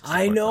Nintendo 64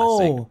 I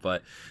know.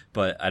 Classic,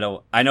 but I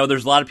know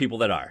there's a lot of people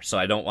that are, so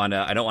I don't want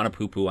to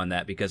poo-poo on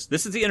that because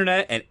this is the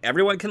internet and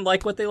everyone can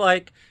like what they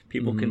like,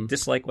 people can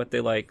dislike what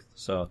they like,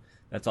 so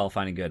that's all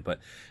fine and good. But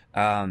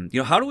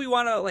how do we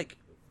want to like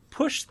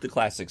push the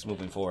classics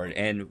moving forward?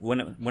 And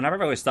whenever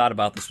I've always thought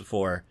about this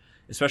before,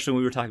 especially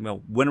when we were talking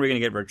about when are we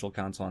going to get Virtual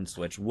Console on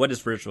Switch, what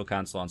is Virtual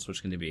Console on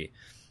Switch going to be,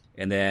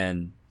 and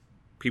then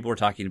people were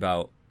talking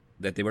about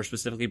that they were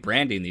specifically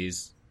branding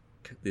these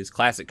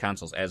classic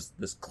consoles as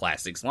this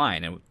Classics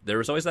line, and there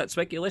was always that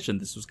speculation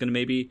this was going to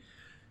maybe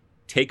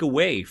take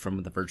away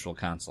from the Virtual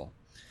Console.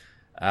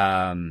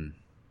 And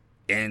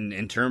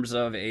in terms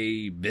of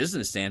a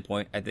business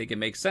standpoint, I think it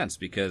makes sense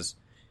because,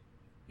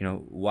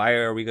 why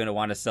are we going to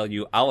want to sell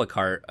you a la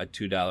carte a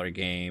 $2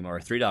 game or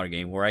a $3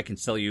 game where I can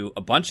sell you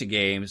a bunch of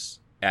games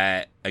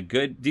at a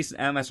good,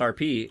 decent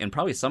MSRP, and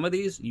probably some of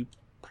these you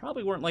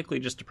probably weren't likely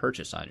just to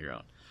purchase on your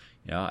own.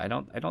 I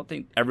don't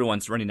think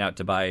everyone's running out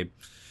to buy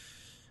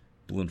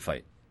Balloon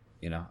Fight.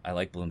 I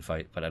like Balloon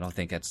Fight, but I don't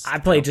think that's... I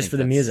play just for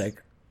the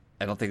music.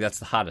 I don't think that's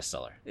the hottest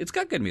seller. It's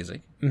got good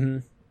music.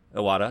 Mm-hmm.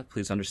 Iwata,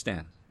 please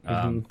understand.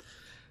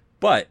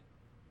 But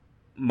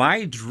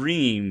my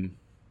dream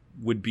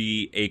would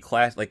be a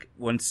class... Like,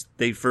 once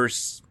they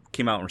first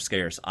came out and were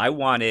scarce, I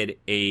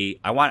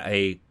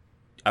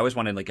always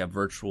wanted like a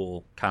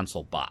Virtual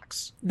Console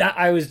box. That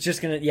I was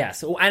just gonna,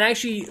 yes. And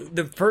actually,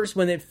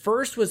 when it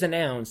first was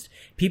announced,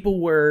 people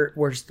were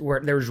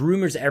there was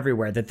rumors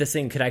everywhere that this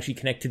thing could actually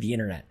connect to the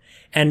internet.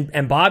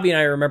 And Bobby and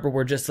I remember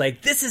were just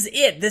like, this is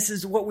it. This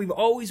is what we've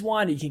always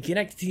wanted. You can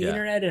connect to the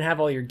internet and have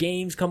all your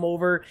games come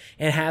over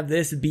and have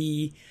this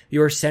be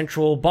your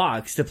central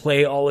box to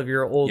play all of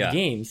your old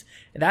games.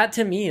 That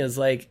to me is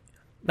like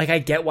I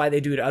get why they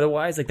do it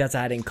otherwise. Like that's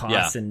adding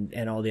costs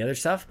and all the other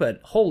stuff.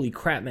 But holy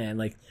crap, man.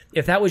 Like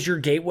if that was your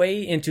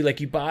gateway into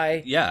like you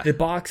buy the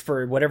box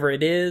for whatever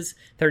it is,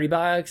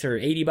 $30 or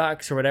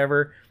 $80 or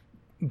whatever.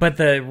 But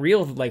the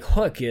real like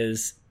hook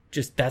is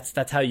just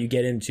that's how you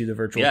get into the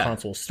Virtual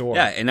Console store.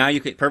 Yeah, and now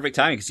you could perfect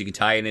timing because you can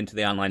tie it into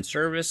the online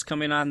service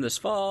coming on this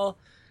fall,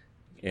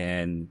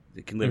 and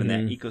it can live in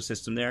that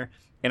ecosystem there.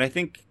 And I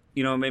think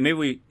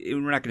maybe we're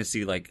not going to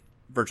see like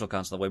Virtual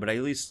Console that way, but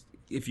at least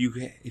if you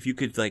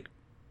could like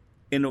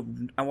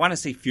I want to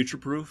say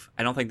future-proof.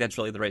 I don't think that's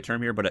really the right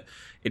term here, but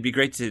it'd be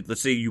great to,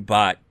 let's say you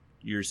bought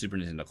your Super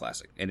Nintendo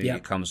Classic, and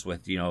it comes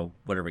with,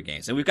 whatever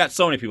games. And we've got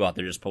so many people out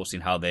there just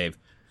posting how they've,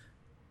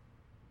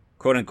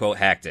 quote-unquote,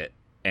 hacked it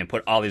and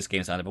put all these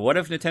games on it. But what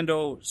if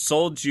Nintendo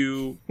sold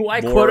you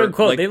Why, more,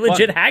 quote-unquote? like, they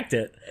legit hacked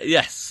it.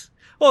 Yes.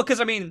 Well, because,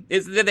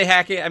 did they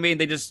hack it?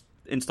 They just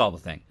installed the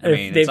thing.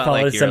 They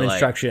followed some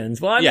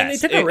instructions. Well, they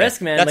took a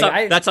risk, man.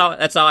 That's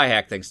how I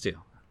hack things, too.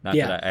 Not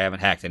that I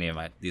haven't hacked any of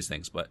these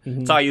things, but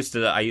so I used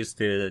to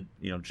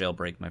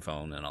jailbreak my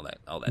phone and all that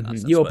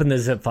nonsense. You opened the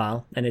zip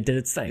file and it did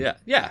its thing.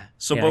 Yeah.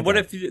 So, but what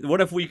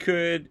if we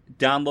could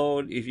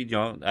download, if you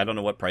don't, I don't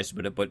know what price,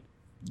 but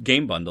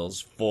game bundles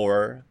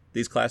for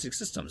these classic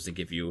systems to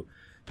give you,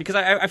 because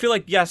I feel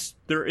like, yes,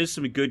 there is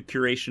some good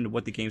curation of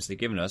what the games they've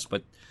given us,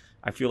 but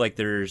I feel like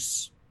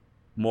there's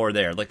more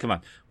there. Like, come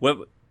on,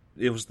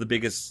 it was the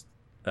biggest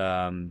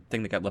thing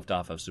that got left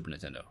off of Super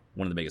Nintendo,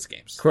 one of the biggest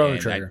games, Chrono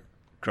Trigger.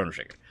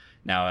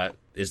 Now,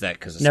 is that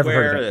because of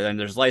Square and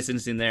there's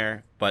licensing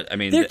there? But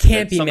there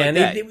can't be, man.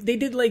 They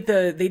did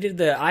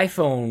the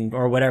iPhone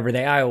or whatever, the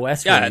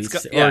iOS.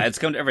 It's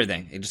come to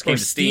everything. It just came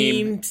to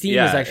Steam. Steam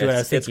was actually what I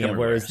was thinking of,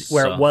 where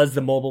it was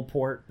the mobile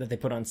port that they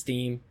put on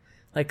Steam.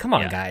 Like, come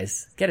on,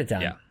 guys, get it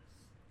done. Yeah.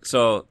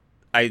 So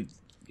I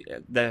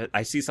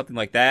see something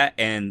like that,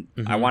 and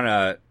I want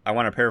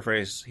to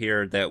paraphrase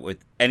here that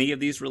with any of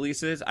these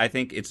releases, I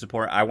think it's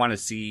important. I want to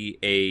see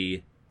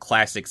a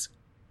classics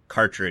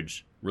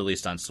cartridge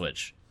released on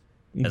Switch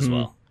as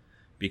well,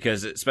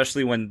 because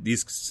especially when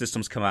these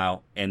systems come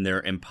out and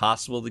they're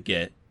impossible to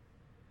get,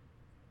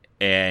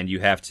 and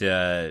you have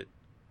to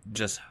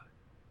just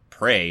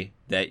pray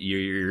that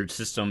your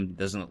system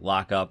doesn't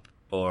lock up,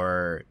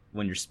 or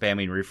when you're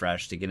spamming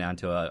refresh to get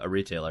onto a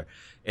retailer,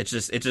 it's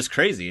just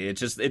crazy.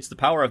 It's the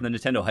power of the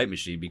Nintendo hype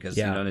machine, because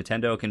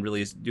Nintendo can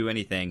really do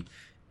anything,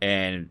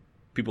 and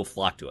people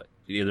flock to it.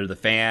 Either the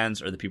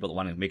fans or the people that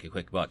want to make a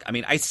quick buck.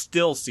 I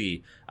still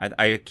see, I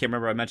can't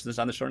remember if I mentioned this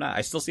on the show or not,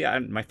 I still see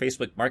on my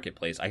Facebook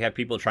Marketplace, I have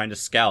people trying to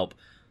scalp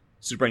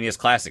Super NES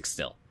Classics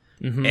still.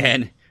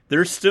 And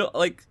there's still,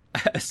 like,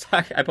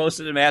 I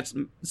posted to Matt's,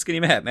 Skinny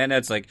Matt, man,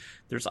 that's like,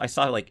 I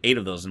saw like 8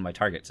 of those in my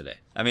Target today.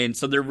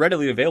 So they're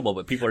readily available,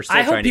 but people are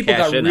still trying to cash in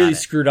on it. I hope people got really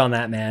screwed on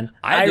that, man.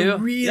 I do.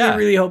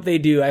 Really hope they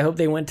do. I hope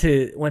they went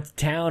to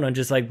town on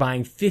just like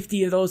buying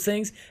 50 of those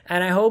things,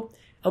 and I hope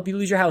you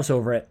lose your house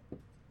over it.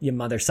 You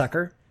mother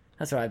sucker.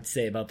 That's what I have to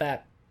say about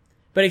that.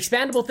 But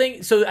expandable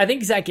thing. So I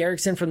think Zach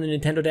Erickson from the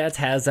Nintendo Dads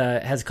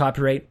has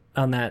copyright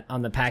on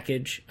the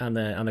package, on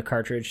the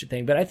cartridge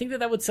thing. But I think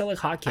that would sell like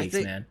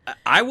hotcakes, man.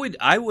 I would.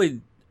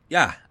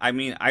 Yeah. I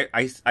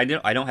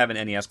don't have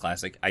an NES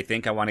Classic. I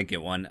think I want to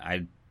get one.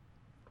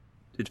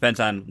 It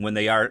depends on when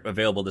they are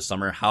available this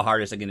summer. How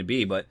hard is it going to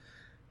be? But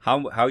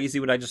how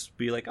easy would I just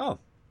be like, oh,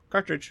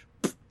 cartridge,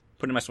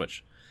 put in my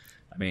Switch?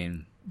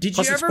 Did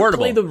you ever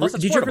play the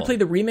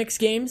remix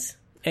games?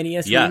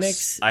 NES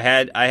Remix? I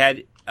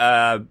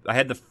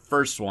had the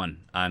first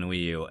one on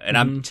Wii U, and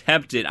I'm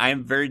tempted. I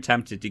am very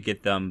tempted to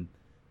get them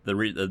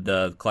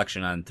the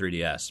collection on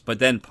 3DS. But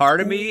then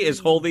part of me is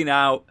holding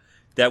out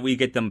that we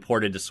get them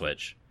ported to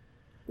Switch,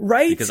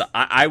 right? Because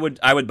I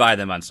would buy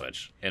them on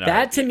Switch.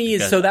 That to me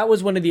is so. That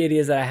was one of the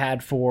ideas that I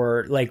had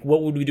for like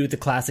what would we do with the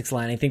classics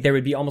line. I think there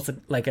would be almost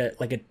like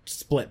a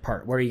split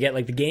part where you get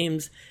like the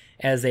games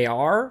as they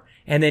are,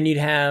 and then you'd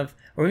have.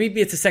 Or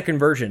maybe it's a second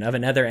version of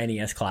another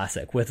NES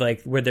classic with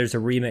like where there's a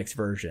remix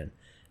version,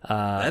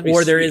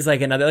 or there is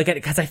like another, like,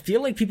 because I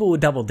feel like people would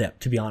double dip.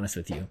 To be honest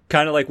with you,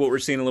 kind of like what we're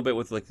seeing a little bit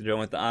with like they're doing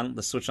with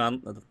the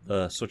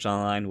Switch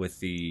Online with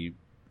the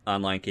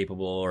online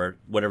capable or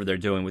whatever they're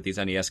doing with these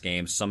NES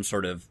games, some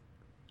sort of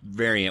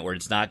variant where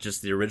it's not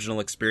just the original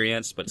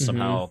experience, but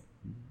somehow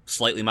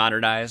slightly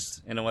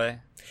modernized in a way.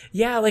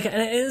 Yeah, like, and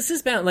this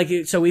is about like,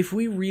 so if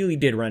we really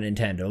did run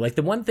Nintendo, like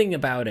the one thing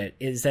about it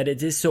is that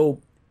it is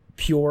so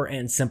pure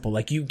and simple.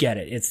 Like, you get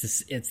it.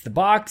 It's the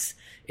box,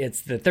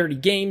 it's the 30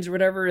 games or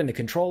whatever, and the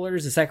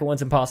controllers. The second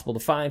one's impossible to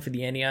find for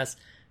the NES.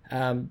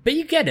 But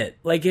you get it.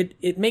 Like,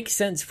 it makes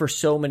sense for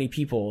so many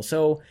people.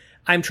 So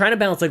I'm trying to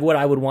balance like what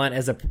I would want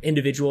as an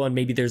individual, and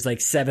maybe there's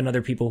like 7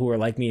 other people who are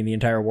like me in the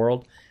entire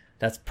world.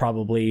 That's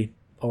probably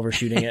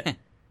overshooting it.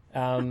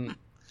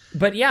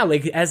 But yeah,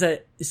 like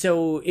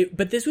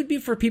but this would be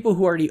for people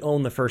who already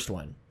own the first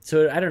one.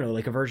 So I don't know,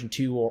 like a version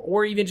 2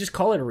 or even just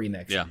call it a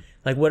remix. Yeah.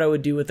 Like what I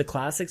would do with the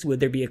classics,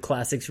 would there be a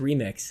classics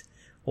remix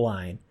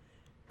line?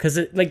 Because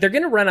like they're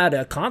going to run out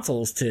of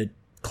consoles to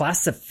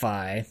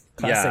classify.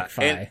 Yeah,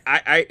 and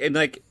and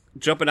like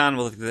jumping on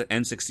with the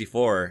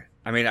N64,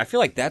 I feel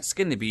like that's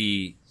going to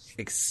be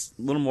a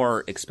little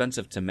more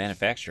expensive to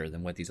manufacture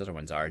than what these other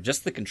ones are.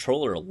 Just the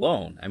controller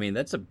alone.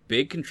 That's a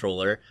big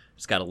controller.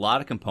 It's got a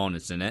lot of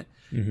components in it.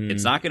 Mm-hmm.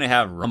 It's not going to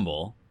have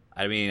rumble.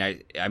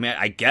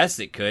 I guess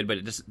it could, but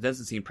it just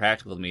doesn't seem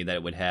practical to me that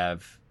it would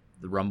have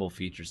the rumble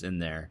features in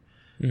there.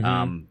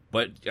 Mm-hmm.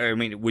 But are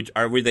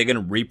they going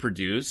to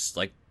reproduce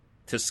like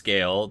to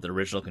scale the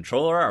original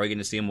controller? Are we going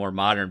to see a more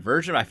modern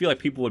version? I feel like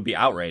people would be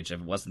outraged if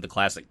it wasn't the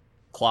classic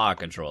claw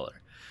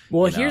controller.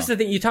 Well, here's the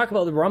thing. You talk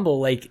about the Rumble,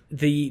 like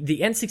the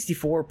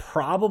N64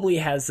 probably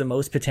has the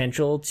most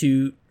potential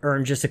to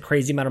earn just a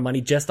crazy amount of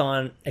money just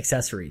on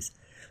accessories.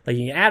 Like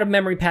you can add a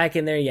memory pack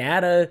in there, you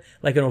add an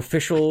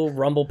official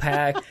Rumble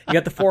pack, you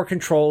got the 4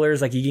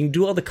 controllers, like you can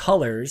do all the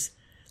colors.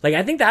 Like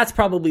I think that's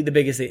probably the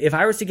biggest thing. If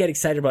I was to get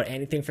excited about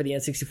anything for the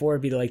N64,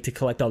 it'd be like to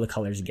collect all the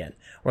colors again.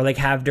 Or like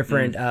have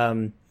different,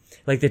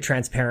 like the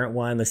transparent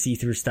one, the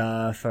see-through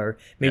stuff, or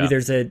maybe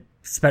there's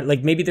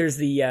maybe there's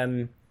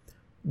the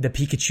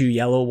Pikachu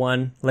yellow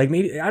one. Like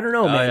maybe, I don't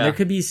know, man. There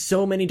could be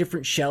so many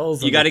different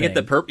shells. You got to get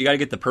the you got to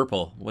get the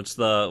purple. What's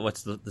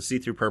the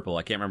see-through purple?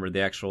 I can't remember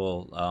the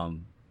actual,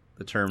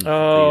 the term.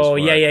 Oh,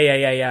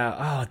 yeah.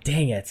 Oh,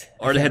 dang it.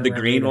 Or they had the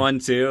green one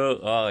too.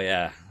 Oh,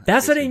 yeah.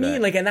 That's what I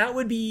mean. Like, and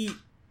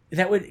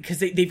because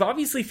they've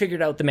obviously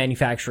figured out the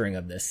manufacturing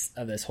of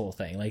this whole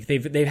thing. Like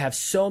they have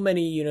so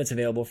many units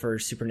available for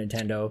Super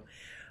Nintendo.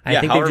 I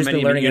think they've just been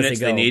learning as they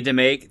go. They need to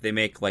make. They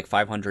make like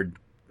 500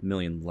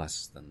 million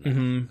less than that.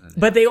 Mm-hmm.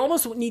 But they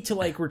almost need to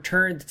like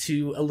return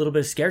to a little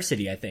bit of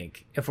scarcity. I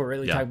think if we're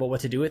really talking about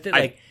what to do with it,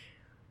 like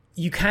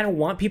you kind of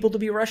want people to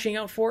be rushing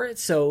out for it.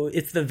 So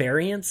it's the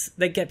variants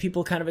that get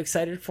people kind of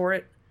excited for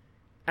it.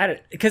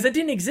 Because it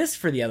didn't exist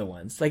for the other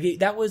ones. Like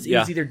it was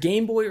either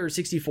Game Boy or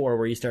 64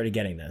 where you started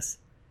getting this.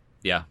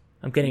 Yeah.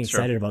 I'm getting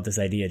excited about this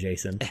idea,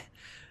 Jason.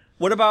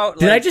 What about...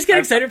 Did I just get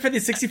excited for the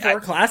 64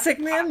 Classic,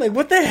 man? Like,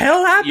 what the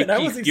hell happened? I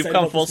was excited. You've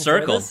come full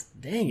circle.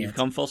 Dang it. You've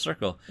come full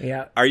circle.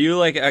 Yeah. Are you,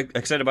 like,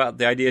 excited about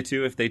the idea,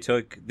 too, if they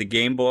took the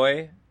Game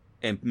Boy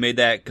and made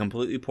that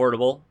completely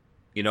portable?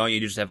 You know, you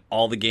just have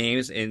all the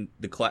games in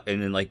the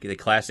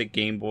classic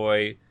Game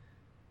Boy...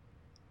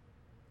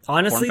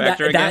 Honestly,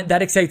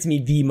 that excites me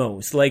the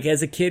most. Like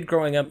as a kid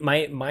growing up,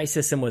 my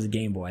system was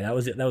Game Boy. That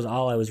was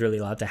all I was really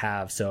allowed to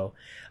have. So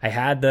I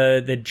had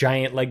the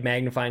giant like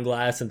magnifying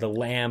glass and the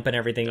lamp and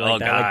everything like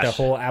that, like the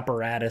whole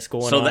apparatus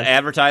going on. So the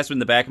advertisement in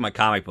the back of my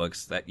comic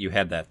books that you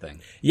had that thing.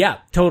 Yeah,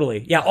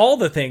 totally. Yeah, all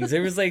the things. It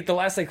was like the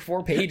last like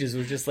 4 pages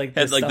was just like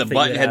had like the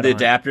button, had the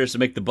adapters to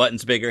make the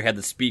buttons bigger, had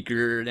the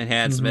speaker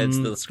enhancements,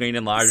 the screen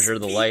enlarger,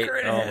 the light.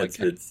 Oh my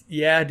god.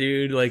 Yeah,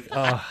 dude. Like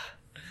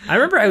I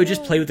remember I would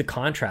just play with the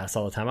contrast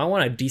all the time. I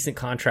want a decent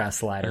contrast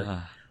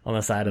slider on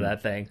the side of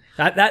that thing.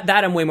 That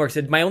I'm way more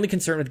excited. My only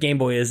concern with Game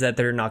Boy is that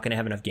they're not going to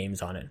have enough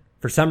games on it.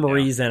 For some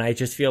reason, I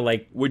just feel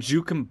like... Would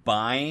you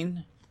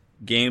combine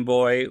Game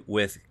Boy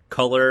with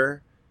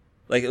color?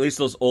 Like, at least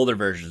those older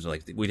versions.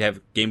 Like, we'd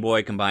have Game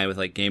Boy combined with,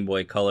 like, Game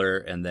Boy Color,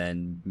 and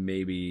then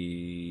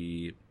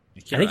maybe... I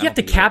think you have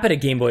to cap it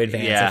at Game Boy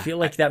Advance. I feel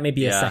like that may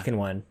be a second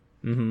one.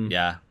 Mm-hmm.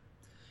 Yeah.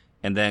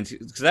 And then,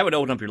 because that would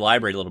open up your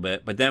library a little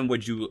bit, but then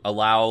would you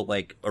allow,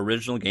 like,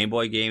 original Game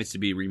Boy games to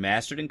be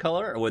remastered in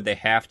color, or would they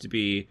have to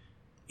be...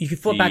 You could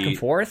flip back and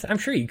forth? I'm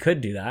sure you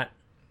could do that.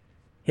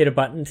 Hit a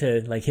button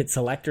to, like, hit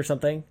select or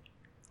something.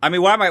 I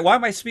mean, why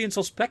am I being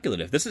so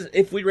speculative? This is,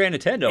 if we ran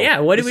Nintendo, yeah,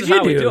 what would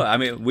you do? I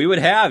mean, we'd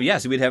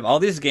have all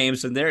these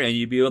games in there, and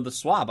you'd be able to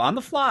swap on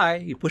the fly.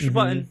 You push a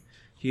button,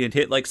 you can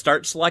hit, like,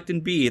 start, select,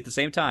 and B at the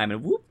same time,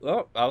 and whoop,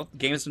 the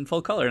game's in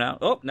full color now.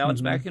 Oh, now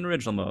it's back in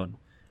original mode.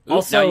 Oops,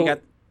 also... now you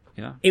got...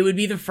 Yeah. It would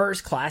be the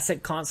first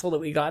classic console that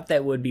we got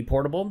that would be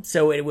portable,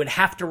 so it would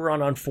have to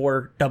run on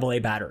 4 AA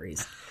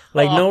batteries.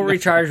 Like no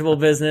rechargeable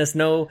business,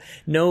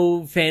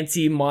 no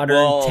fancy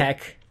modern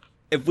tech.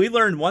 If we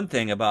learned one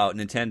thing about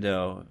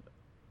Nintendo,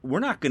 we're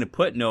not going to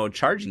put no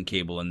charging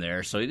cable in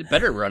there, so it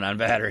better run on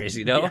batteries.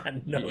 You know,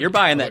 you're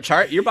buying that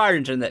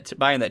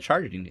buying that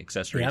charging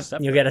accessory. Yep.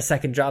 Stuff. You'll get a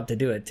second job to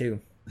do it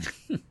too.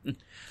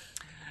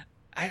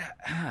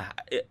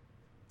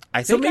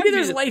 I think so maybe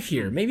there's life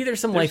here. Maybe there's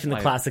some life in the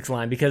classics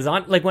line because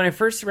when I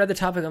first read the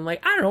topic, I'm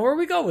like, I don't know where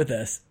we go with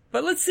this,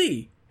 but let's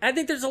see. I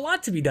think there's a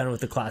lot to be done with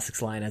the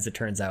classics line as it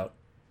turns out.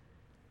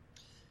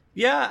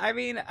 Yeah, I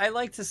mean, I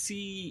like to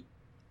see.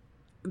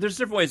 There's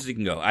different ways you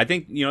can go. I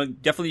think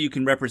definitely you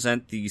can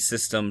represent the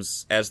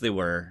systems as they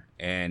were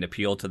and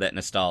appeal to that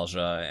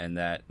nostalgia and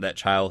that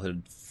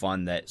childhood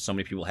fun that so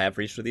many people have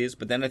for each of these.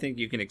 But then I think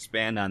you can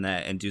expand on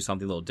that and do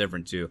something a little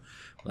different too,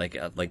 like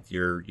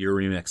your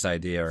remix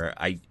idea. Or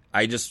I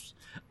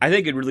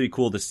think it'd really be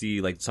cool to see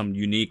like some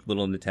unique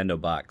little Nintendo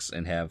box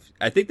and have.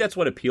 I think that's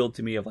what appealed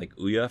to me of like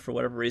Ouya for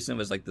whatever reason. It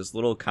was like this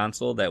little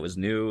console that was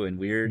new and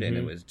weird, and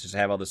it was just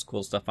have all this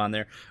cool stuff on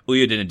there.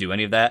 Ouya didn't do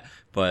any of that,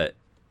 but.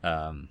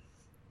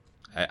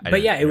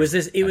 It was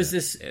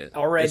this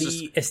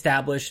already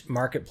established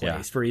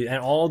marketplace for you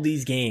and all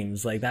these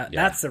games like that.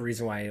 Yeah. That's the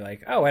reason why you're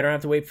like, I don't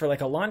have to wait for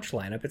like a launch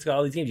lineup. It's got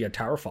all these games. You have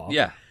Towerfall,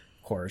 of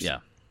course. Yeah,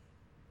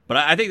 but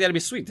I think that'd be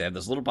sweet to have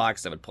this little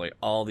box that would play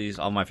all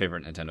my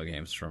favorite Nintendo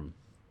games from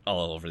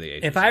all over the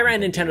 80s. If I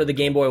ran Nintendo, the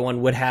Game Boy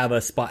one would have a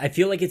spot. I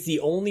feel like it's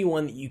the only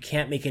one that you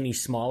can't make any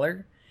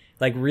smaller.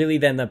 Like really,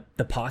 than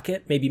the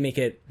Pocket. Maybe make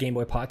it Game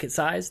Boy Pocket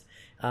sized.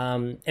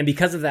 And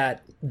because of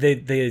that,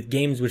 the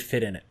games would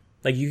fit in it.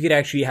 Like you could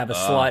actually have a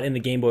slot in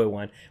the Game Boy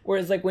one.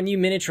 Whereas like when you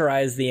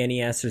miniaturize the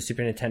NES or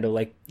Super Nintendo,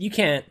 like you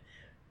can't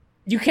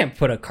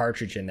put a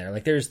cartridge in there.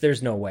 Like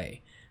there's no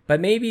way.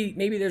 But maybe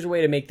there's a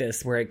way to make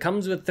this where it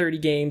comes with 30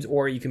 games,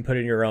 or you can put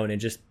in your own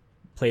and just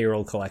play your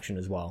old collection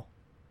as well.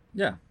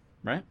 Yeah.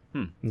 right?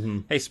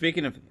 Hey,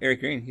 speaking of Eric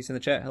Green, he's in the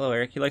chat. Hello,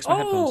 Eric. He likes my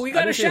headphones. Oh, we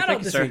got a shout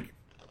out this week.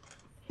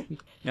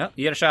 Yeah,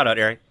 you got a shout out,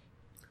 Eric.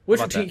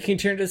 Can you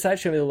turn to the side,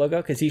 show me the logo?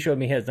 Because he showed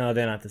me his. No,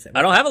 they're not the same.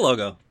 I don't have a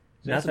logo.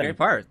 That's Nothing. the great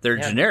part. They're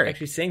generic.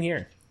 Actually, same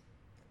here.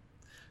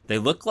 They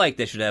look like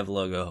they should have a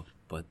logo,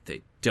 but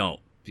they don't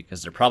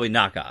because they're probably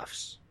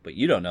knockoffs. But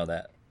you don't know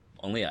that.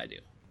 Only I do.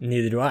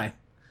 Neither do I.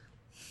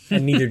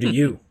 And neither do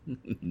you.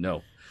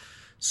 No.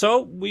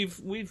 So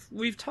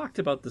we've talked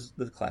about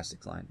the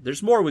classic line.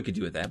 There's more we could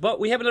do with that, but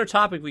we have another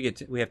topic we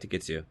have to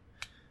get to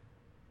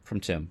from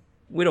Tim.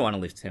 We don't want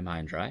to leave Tim high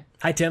and dry.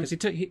 Hi, Tim.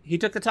 Because he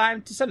took the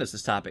time to send us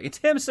this topic. And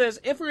Tim says,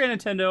 if we're at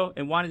Nintendo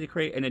and wanted to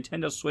create a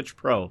Nintendo Switch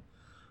Pro,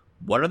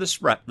 what are the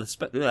specs?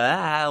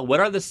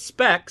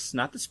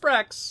 Not the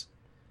specs.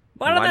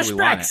 What are the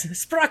specs?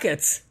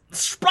 Sprockets.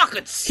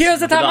 Sprockets. Here's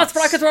the top of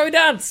sprockets while we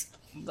dance.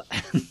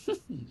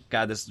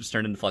 God, this just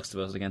turned into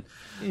Flexibles again.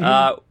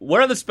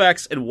 What are the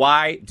specs and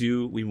why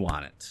do we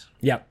want it?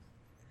 Yep.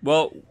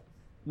 Well,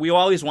 we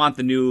always want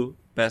the new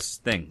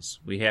best things.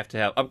 We have to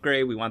have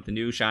upgrade. We want the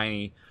new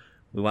shiny.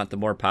 We want the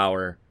more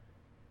power.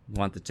 We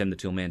want the Tim the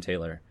Toolman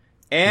Taylor.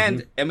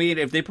 And, I mean,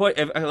 if they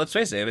let's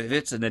face it, if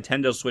it's a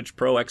Nintendo Switch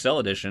Pro XL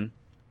edition,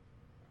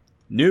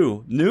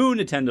 new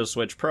Nintendo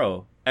Switch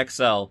Pro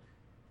XL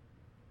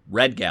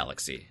Red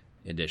Galaxy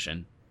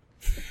edition,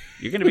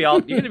 you're gonna be all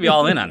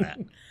in on that.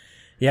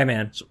 Yeah,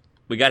 man. So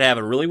we got to have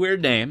a really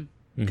weird name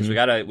because we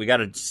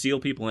gotta seal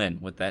people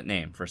in with that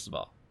name first of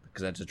all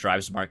because that just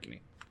drives marketing.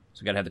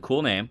 So we got to have the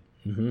cool name.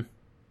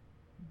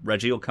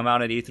 Reggie will come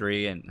out at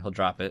E3 and he'll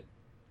drop it.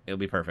 It'll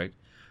be perfect.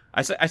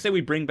 I say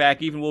we'll bring back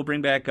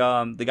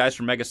the guys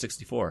from Mega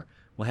 64.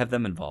 We'll have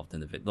them involved in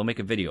the video. They'll make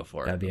a video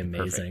for it. That'd be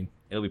amazing.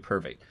 It'll be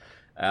perfect.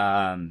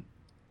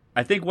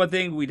 I think one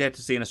thing we'd have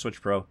to see in a Switch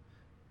Pro,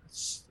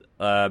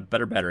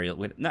 better battery. I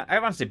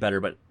want to say better,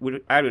 but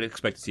I would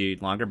expect to see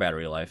longer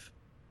battery life.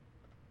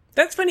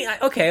 That's funny.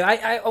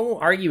 I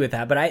won't argue with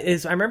that, but I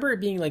remember it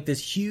being like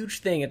this huge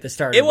thing at the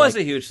start. It was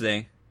a huge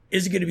thing.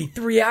 Is it going to be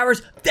 3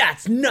 hours?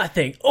 That's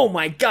nothing. Oh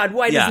my God.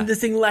 Why doesn't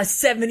this thing last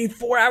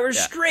 74 hours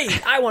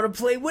straight? I want to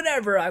play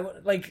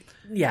whatever.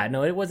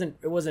 No, it wasn't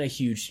a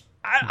huge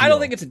I don't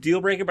think it's a deal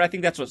breaker, but I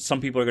think that's what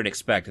some people are going to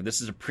expect. If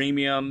this is a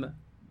premium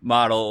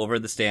model over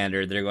the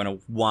standard, they're going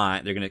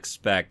to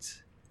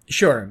expect.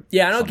 Sure.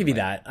 Yeah, and I'll give you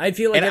that. I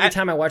feel like every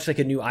time I watch like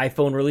a new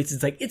iPhone release,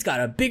 it's like, it's got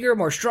a bigger,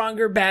 more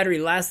stronger battery,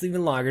 lasts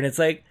even longer. And it's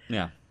like,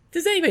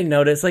 does anybody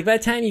notice? Like by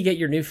the time you get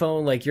your new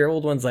phone, like your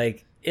old one's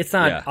like, it's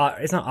not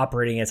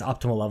operating at its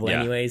optimal level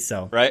anyways,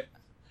 so. Right.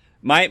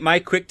 My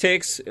quick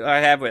takes I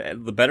have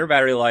the better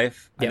battery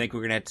life. Yep. I think we're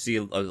going to have to see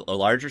a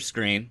larger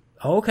screen.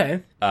 Oh,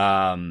 okay.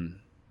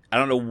 I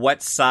don't know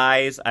what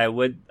size I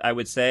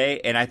would say,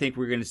 and I think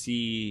we're going to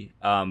see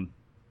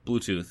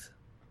Bluetooth.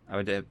 I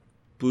would have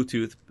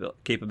Bluetooth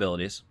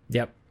capabilities.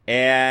 Yep.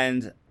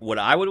 And what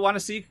I would want to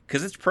see,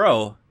 because it's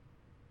Pro,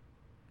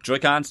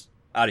 Joy-Cons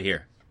out of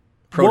here.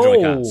 Pro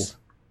Joy-Cons.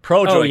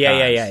 Pro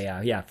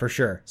Joy-Cons. Yeah, for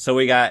sure. So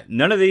we got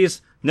none of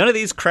these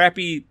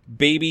crappy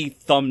baby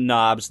thumb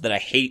knobs that I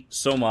hate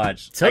so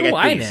much. So do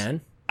I, man.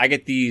 I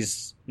get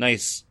these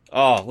nice.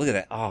 Oh, look at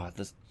that! Oh,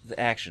 the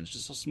action's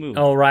just so smooth.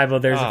 Oh, Rival,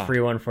 there's a free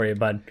one for you,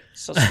 bud.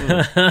 So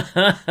smooth.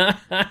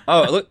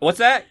 Oh, look, what's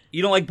that?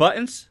 You don't like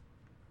buttons?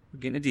 We're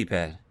getting a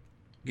D-pad.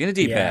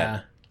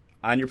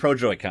 On your Pro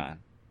Joy-Con.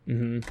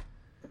 Mm-hmm.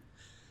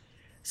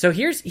 So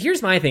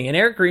here's my thing, and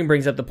Eric Green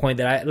brings up the point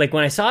that I like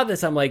when I saw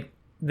this, I'm like,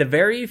 the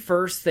very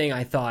first thing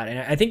I thought, and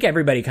I think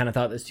everybody kind of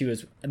thought this too,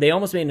 is they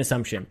almost made an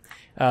assumption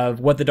of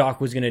what the dock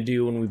was going to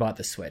do when we bought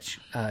the Switch.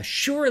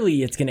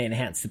 Surely it's going to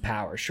enhance the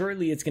power.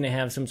 Surely it's going to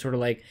have some sort of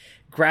like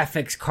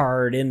graphics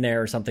card in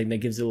there or something that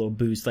gives it a little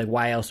boost. Like,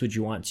 why else would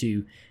you want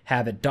to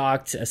have it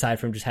docked aside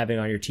from just having it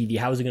on your TV?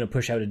 How is it going to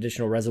push out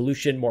additional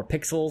resolution, more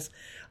pixels?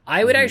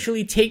 I would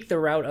actually take the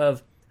route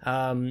of,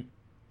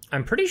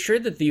 I'm pretty sure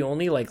that the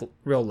only like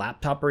real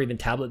laptop or even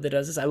tablet that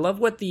does this, I love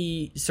what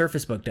the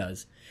Surface Book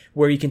does,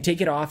 where you can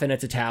take it off and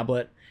it's a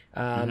tablet.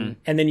 And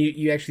then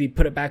you actually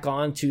put it back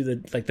on to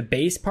the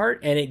base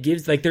part, and it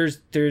gives like, there's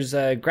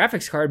a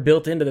graphics card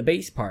built into the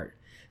base part.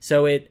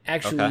 So it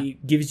actually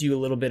gives you a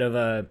little bit of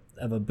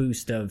a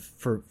boost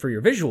for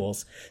your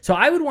visuals. So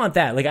I would want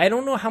that. Like, I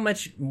don't know how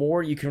much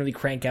more you can really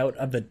crank out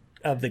of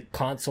the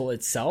console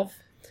itself,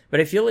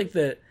 but I feel like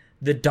the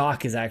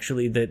dock is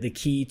actually the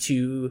key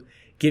to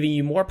giving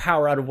you more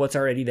power out of what's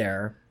already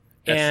there.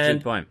 That's a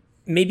good point.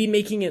 Maybe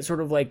making it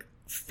sort of like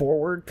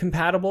forward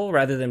compatible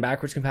rather than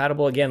backwards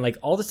compatible. Again, like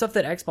all the stuff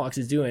that Xbox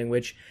is doing,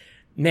 which,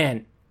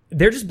 man,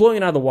 they're just blowing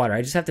it out of the water.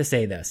 I just have to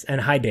say this.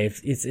 And hi, Dave.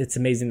 It's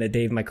amazing that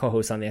Dave, my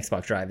co-host on the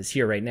Xbox Drive, is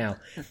here right now.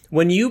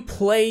 When you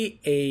play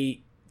a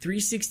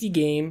 360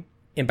 game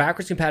in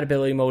backwards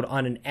compatibility mode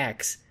on an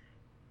X,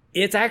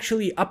 it's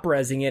actually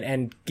up-resing it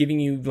and giving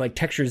you like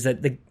textures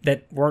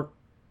that weren't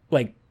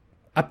like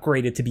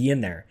upgraded to be in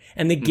there.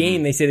 And the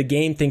game, they say the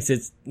game thinks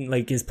it's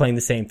like is playing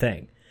the same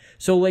thing.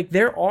 So like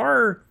there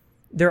are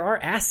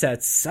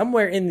assets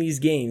somewhere in these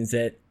games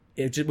that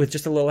with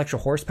just a little extra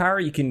horsepower,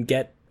 you can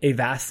get a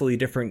vastly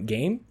different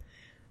game.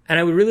 And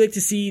I would really like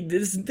to see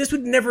this. This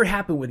would never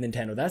happen with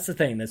Nintendo. That's the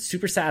thing that's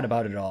super sad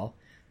about it all,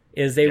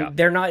 is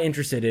they're not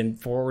interested in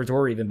forwards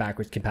or even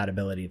backwards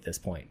compatibility at this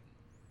point.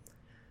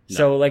 No.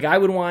 So like I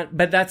would want,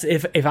 but that's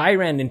if I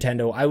ran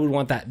Nintendo, I would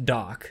want that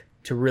dock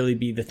to really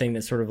be the thing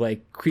that sort of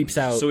like creeps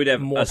out. So we'd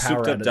have more a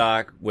power souped up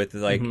dock with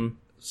like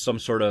some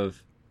sort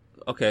of,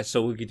 okay,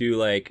 so we could do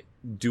like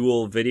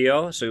dual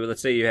video. So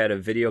let's say you had a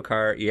video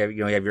card, you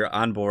have your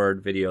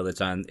onboard video that's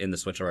on in the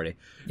Switch already.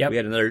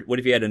 Yep. What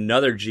if you had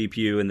another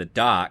GPU in the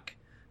dock?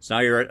 So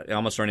now you're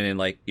almost running in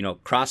like,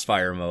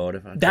 Crossfire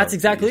mode. That's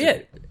exactly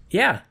it.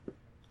 Yeah.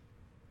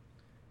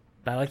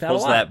 I like that a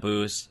lot. That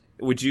boost.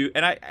 Would you,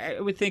 and I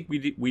would think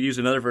we'd use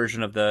another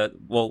version of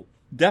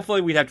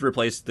definitely we'd have to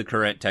replace the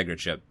current Tegra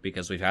chip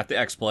because we'd have to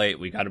exploit.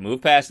 We got to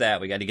move past that.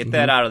 We got to get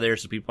that out of there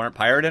so people aren't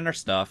pirating our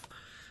stuff.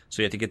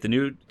 So you have to get the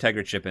new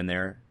Tegra chip in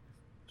there.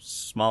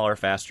 Smaller,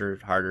 faster,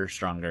 harder,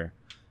 stronger.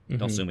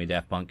 Don't sue me,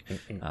 Daft Punk.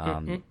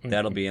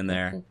 That'll be in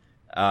there.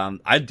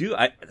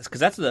 Because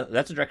that's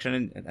the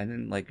direction I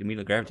didn't like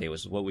immediately gravitate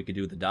was what we could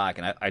do with the dock,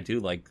 and I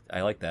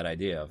like that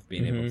idea of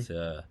being able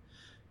to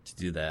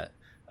do that.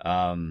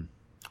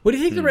 What do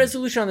you think the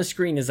resolution on the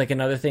screen is like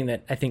another thing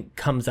that I think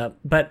comes up?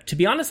 But to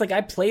be honest, like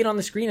I played on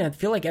the screen and I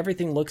feel like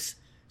everything looks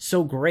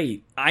so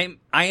great.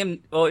 Here's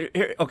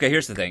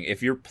the thing.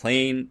 If you're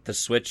playing the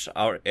Switch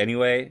out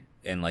anyway,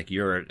 and like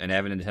you're an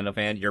avid Nintendo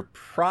fan, you're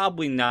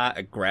probably not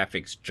a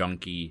graphics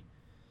junkie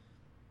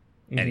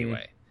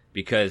anyway,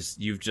 because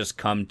you've just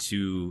come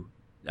to,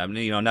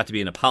 not to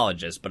be an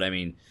apologist, but I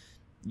mean,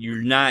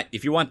 you're not,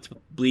 if you want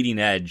bleeding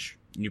edge,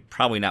 you're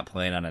probably not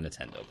playing on a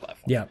Nintendo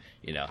platform. Yeah.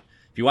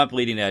 If you want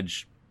bleeding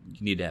edge,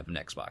 you need to have an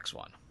Xbox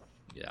One.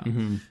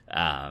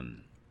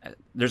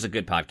 There's a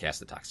good podcast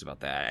that talks about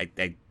that.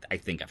 I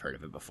think I've heard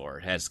of it before.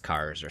 It has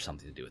cars or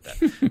something to do with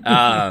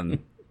that.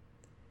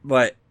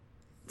 But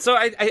so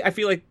I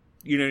feel like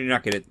you're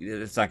not gonna.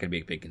 It's not gonna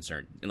be a big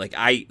concern.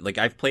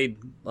 I've played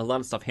a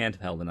lot of stuff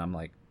handheld, and I'm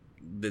like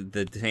the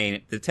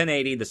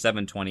 1080, the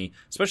 720,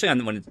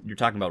 especially when you're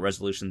talking about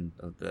resolution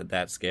of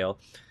that scale.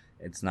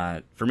 It's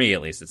not, for me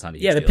at least. It's not a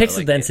huge the deal.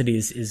 pixel density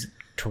is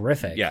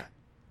terrific. Yeah.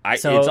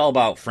 It's all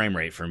about frame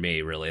rate for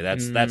me, really.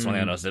 That's one thing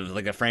I noticed. It was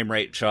like a frame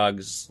rate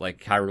chugs,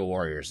 like Hyrule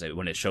Warriors,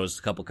 when it shows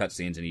a couple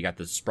cutscenes and you got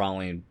this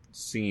sprawling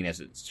scene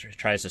as it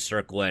tries to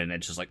circle in, and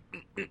it's just like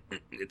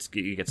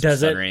you get some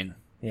stuttering.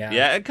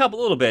 Yeah, a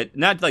little bit.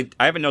 Not like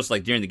I haven't noticed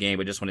like during the game,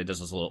 but just when it does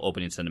those little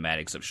opening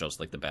cinematics, it shows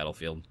like the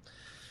battlefield.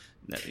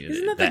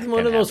 Isn't that like one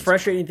of the most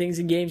frustrating things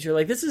in games? You're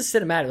like, this is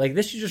cinematic. Like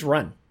this should just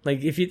run.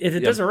 Like if it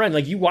doesn't run,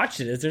 like you watched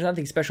it. There's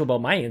nothing special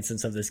about my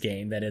instance of this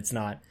game that it's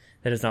not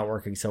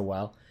working so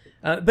well.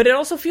 But it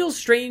also feels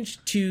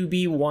strange to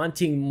be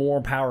wanting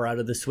more power out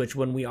of the Switch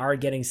when we are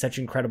getting such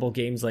incredible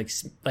games like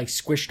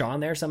squished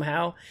on there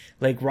somehow.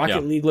 Like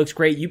Rocket League looks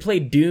great. You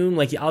played Doom.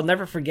 Like I'll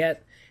never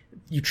forget.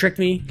 You tricked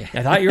me.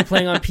 I thought you were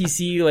playing on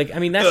PC. Like I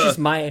mean, that's just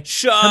my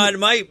Sean.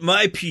 My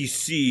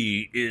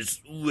PC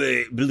is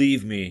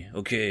believe me.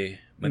 Okay,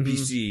 my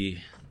PC.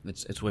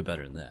 It's way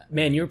better than that.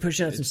 Man, you were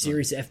pushing out some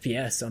serious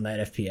FPS on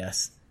that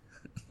FPS.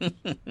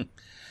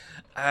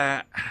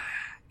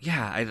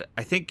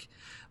 I think.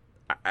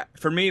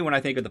 For me, when I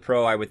think of the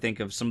Pro, I would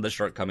think of some of the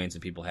shortcomings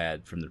that people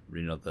had from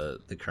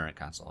the current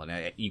console,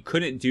 and we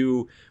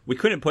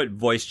couldn't put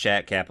voice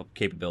chat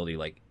capability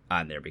like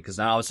on there because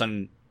now all of a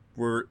sudden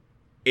we're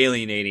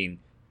alienating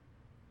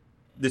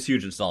this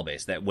huge install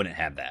base that wouldn't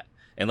have that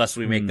unless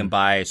we make them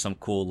buy some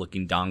cool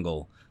looking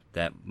dongle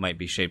that might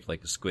be shaped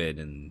like a squid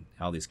and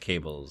all these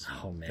cables.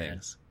 Oh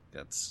man,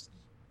 things.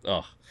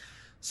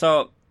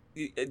 So.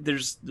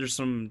 There's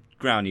some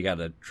ground you got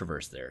to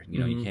traverse there.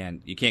 You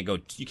can't go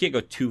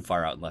too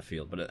far out in left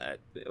field. But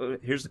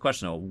here's the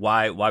question though: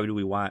 why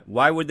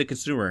would the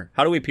consumer?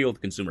 How do we appeal to the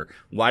consumer?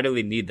 Why do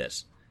they need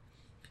this?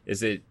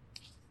 Is it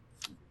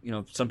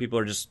some people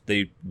are just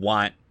they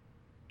want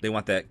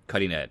that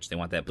cutting edge. They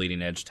want that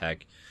bleeding edge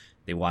tech.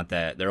 They want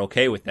that. They're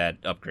okay with that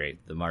upgrade,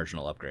 the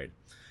marginal upgrade.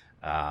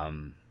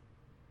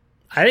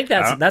 I think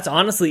that's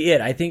honestly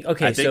it. I think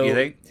so you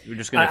think you're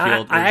just going to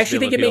feel. I actually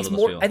think it makes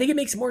more. I think it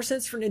makes more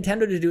sense for Nintendo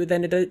to do it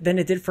than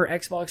it did for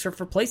Xbox or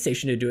for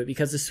PlayStation to do it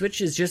because the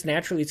Switch is just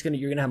naturally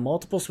you're going to have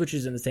multiple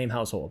Switches in the same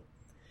household.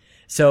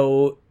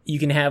 So you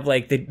can have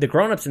like the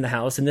grown-ups in the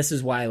house, and this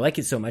is why I like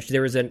it so much.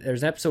 There's an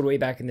episode way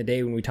back in the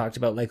day when we talked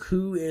about like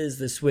who is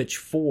the Switch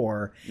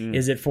for?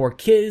 Is it for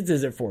kids?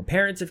 Is it for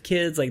parents of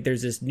kids? Like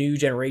there's this new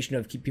generation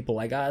of people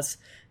like us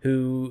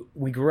who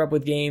we grew up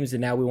with games, and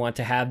now we want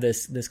to have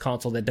this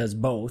console that does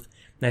both.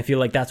 And I feel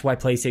like that's why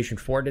PlayStation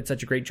 4 did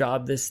such a great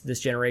job this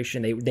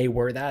generation. They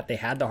were that. They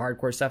had the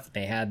hardcore stuff.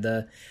 They had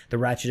the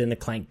Ratchet and the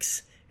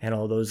Clanks and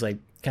all those like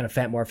kind of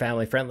more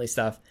family friendly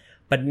stuff.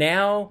 But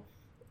now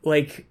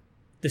like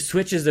the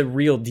Switch is a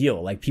real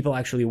deal. Like people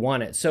actually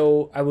want it.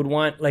 So I would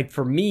want like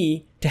for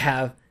me to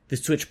have the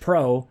Switch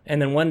Pro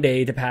and then one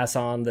day to pass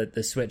on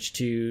the Switch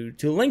to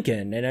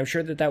Lincoln. And I'm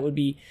sure that would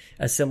be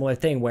a similar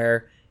thing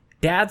where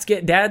dads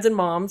and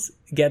moms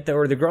get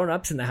or the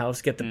grown-ups in the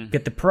house get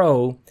the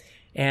Pro.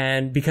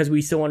 And because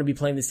we still want to be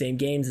playing the same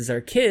games as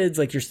our kids,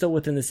 like you're still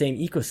within the same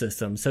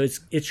ecosystem. So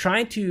it's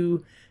trying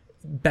to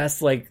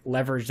best like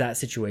leverage that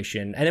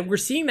situation. And we're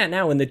seeing that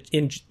now in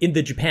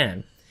the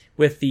Japan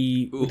with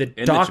the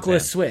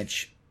dockless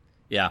Switch.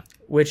 Yeah.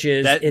 Which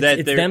is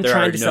it's them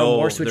trying to sell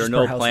more Switches per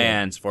household. There are no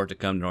plans for it to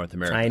come to North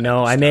America. I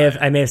know. I may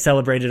have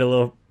celebrated a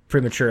little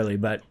prematurely,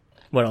 but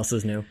what else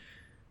is new?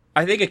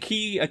 I think a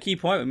key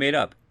point we made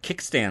up: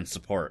 kickstand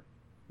support.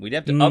 We'd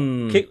have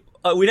to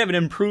we'd have an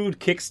improved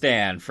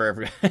kickstand for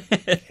every.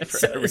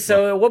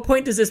 So at what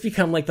point does this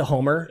become like the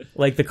Homer,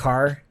 like the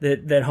car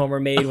that Homer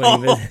made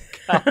when he was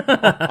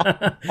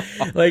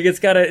like it's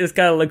got a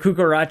La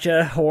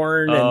Cucaracha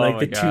horn and like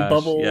the two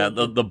bubble. Yeah,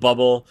 the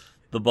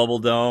bubble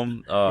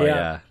dome. Oh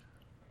yeah.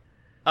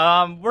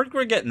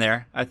 We're getting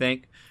there, I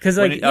think. Because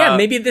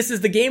maybe this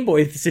is the Game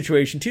Boy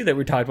situation too that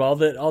we talked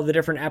about, all the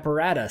different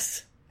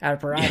apparati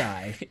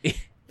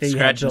that you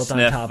have built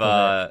on top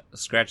of it.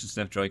 Scratch and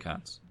sniff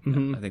Joy-Cons.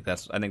 Mm-hmm. I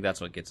think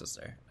that's what gets us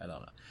there. I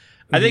don't know.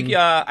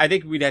 I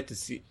think we'd have to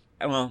see.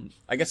 Well,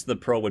 I guess the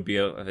Pro would be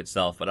of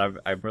itself, but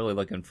I'm really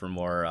looking for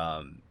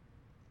more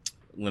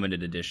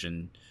limited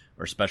edition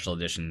or special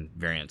edition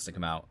variants to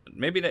come out.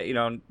 Maybe that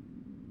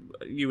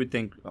you would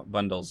think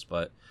bundles,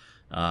 but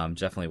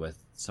definitely with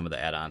some of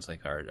the add-ons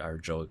like our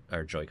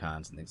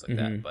Joy-Cons and things like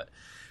that. But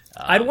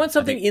I'd want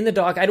something in the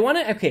dock. I'm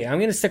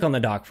going to stick on the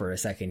dock for a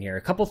second here.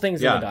 A couple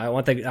things. Yeah. I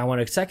want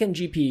a second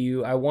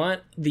GPU.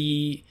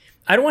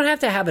 I don't want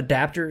to have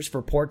adapters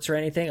for ports or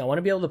anything. I want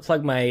to be able to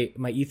plug my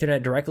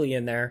Ethernet directly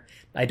in there.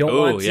 I don't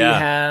want to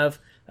have.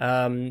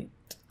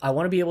 I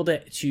want to be able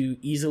to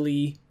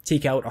easily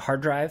take out a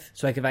hard drive.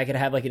 So like if I could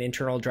have like an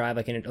internal drive,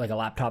 like a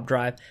laptop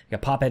drive, I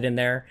could pop it in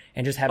there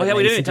and just have it.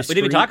 We didn't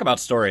even talk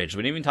about storage.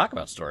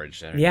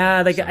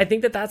 Yeah, like so. I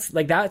think that's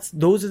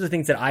those are the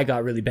things that I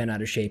got really bent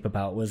out of shape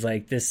about was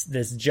like this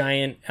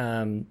giant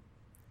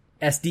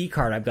SD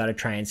card I've got to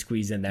try and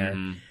squeeze in there.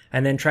 Mm-hmm.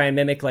 And then try and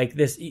mimic like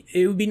this.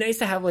 It would be nice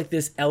to have like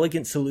this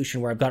elegant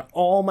solution where I've got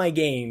all my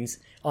games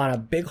on a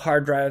big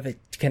hard drive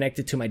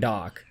connected to my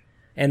dock,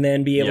 and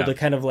then be able to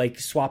kind of like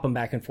swap them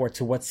back and forth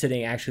to what's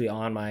sitting actually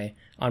on my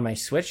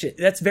Switch.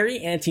 That's very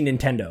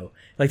anti-Nintendo.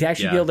 Like to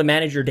actually be able to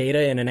manage your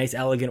data in a nice,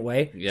 elegant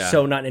way. Yeah.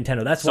 So not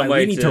Nintendo. That's why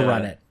we need to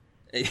run it.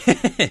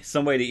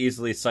 Some way to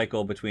easily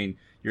cycle between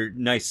your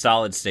nice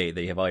solid state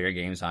that you have all your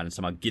games on and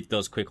somehow get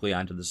those quickly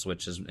onto the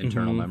Switch's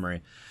internal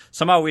memory.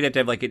 Somehow we'd have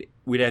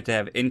to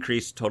have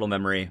increased total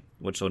memory,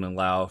 which would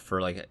allow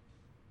for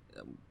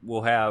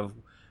we'll have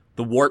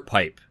the warp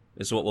pipe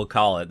is what we'll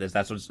call it.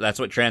 That's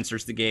what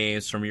transfers the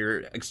games from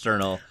your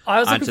external. I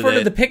was looking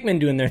forward to the Pikmin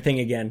doing their thing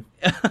again,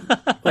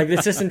 like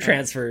the system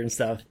transfer and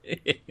stuff.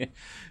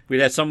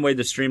 We'd have some way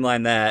to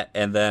streamline that,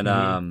 and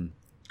then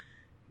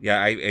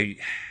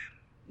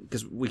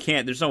because we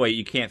can't. There's no way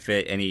you can't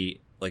fit any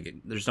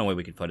there's no way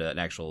we could put an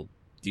actual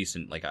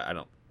decent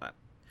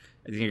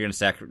I think you're going to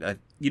sacrifice.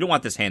 You don't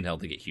want this handheld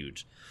to get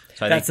huge.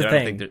 So I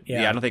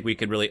don't think we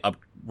could really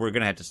we're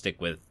going to have to stick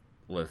with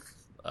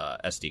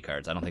SD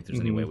cards. I don't think there's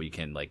any way we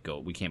can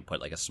we can't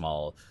put a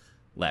small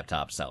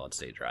laptop solid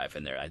state drive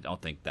in there. I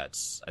think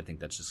that's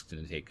just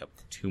going to take up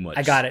too much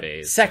space. I got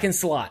it. Second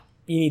slot.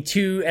 You need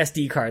 2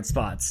 SD card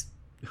spots.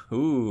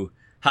 Ooh.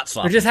 Hot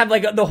swap. Or just have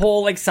the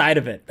whole side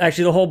of it.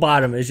 Actually, the whole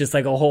bottom is just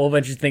a whole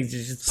bunch of things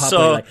just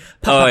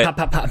pop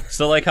pop.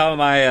 So how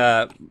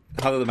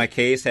my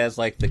case has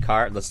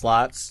the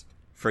slots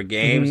for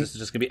games. This is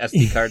just gonna be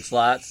SD card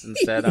slots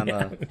instead on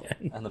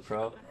the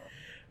Pro.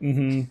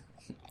 Mm-hmm.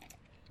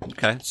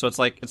 Okay, so it's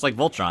like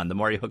Voltron. The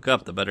more you hook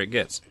up, the better it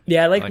gets.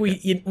 Yeah,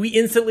 we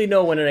instantly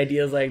know when an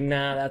idea is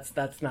nah, that's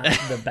not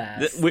the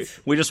best.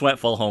 we just went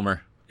full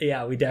Homer.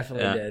 Yeah, we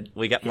definitely did.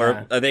 We got.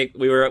 I think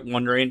we were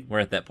wondering. We're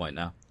at that point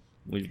now.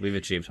 We've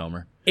achieved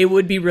Homer. It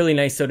would be really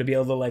nice though to be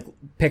able to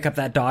pick up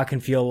that dock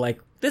and feel like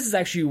this is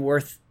actually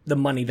worth the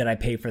money that I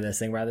pay for this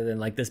thing, rather than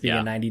this being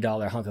a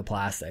 $90 hunk of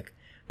plastic.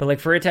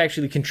 But for it to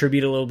actually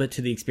contribute a little bit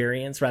to the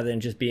experience, rather than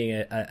just being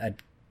a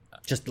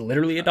just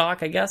literally a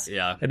dock, I guess.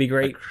 Yeah, that'd be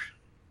great.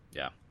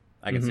 Yeah,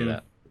 I can see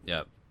that.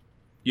 Yeah,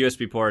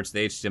 USB ports,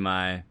 the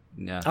HDMI.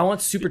 Yeah, I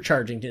want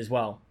supercharging as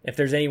well. If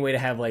there's any way to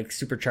have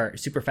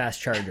super fast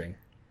charging,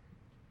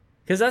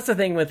 because that's the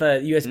thing with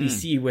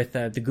USB-C with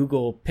the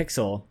Google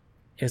Pixel.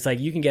 It's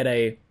you can get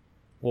a,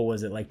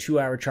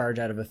 2-hour charge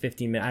out of a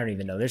 15-minute. I don't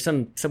even know. There's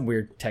some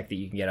weird tech that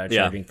you can get out of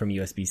charging from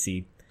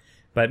USB-C.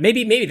 But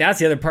maybe that's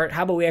the other part.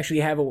 How about we actually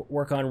have it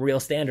work on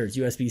real standards,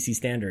 USB-C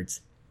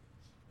standards?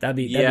 That'd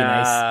be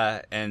nice.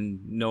 Yeah,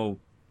 and no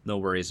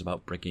worries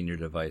about breaking your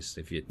device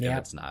if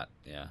it's not.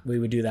 Yeah, we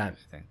would do that.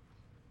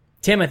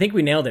 Tim, I think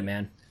we nailed it,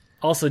 man.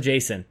 Also,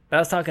 Jason. I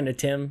was talking to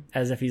Tim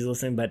as if he's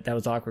listening, but that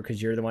was awkward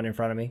because you're the one in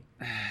front of me.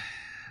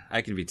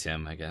 I can be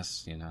Tim, I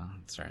guess.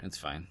 It's all right. It's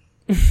fine.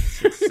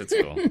 It's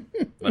cool.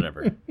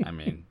 Whatever. I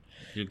mean,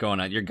 you're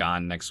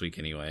gone next week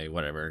anyway.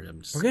 Whatever.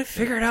 We're gonna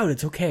figure it out.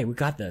 It's okay. We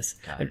got this.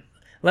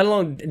 Let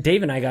alone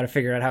Dave and I got to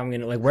figure out how I'm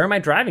gonna where am I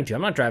driving to?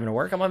 I'm not driving to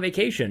work. I'm on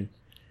vacation.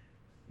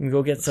 I'm gonna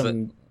go get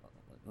some.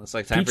 Looks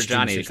like time for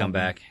Johnny to come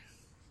back.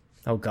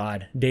 Oh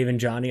God, Dave and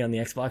Johnny on the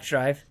Xbox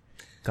Drive.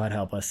 God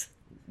help us.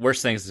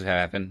 worse things have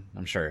happened,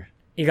 I'm sure.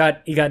 You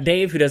got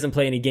Dave, who doesn't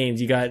play any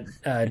games. You got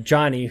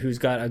Johnny, who's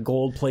got a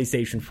gold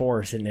PlayStation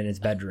 4 sitting in his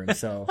bedroom.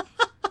 So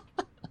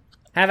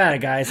have at it,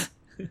 guys.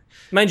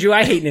 Mind you,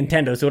 I hate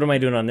Nintendo, so what am I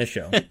doing on this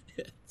show?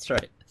 That's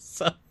right.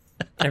 So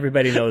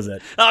everybody knows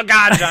it. Oh,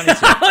 God, Johnny's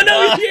here. Oh,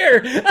 no, he's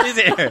here. He's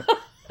here.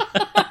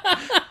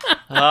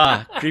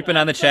 Creeping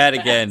on the chat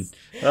again.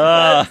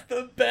 That's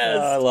the best.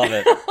 I love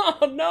it.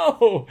 Oh,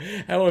 no.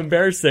 How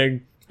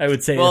embarrassing, I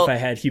would say, if I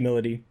had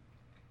humility.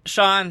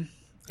 Sean.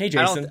 Hey,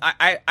 Jason.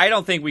 I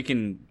don't think we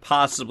can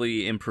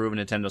possibly improve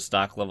Nintendo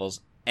stock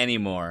levels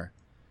anymore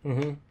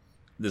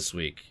this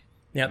week.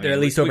 Yeah, they're at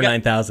least over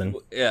 9,000.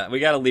 Yeah, we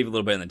got to leave a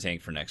little bit in the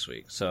tank for next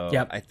week. So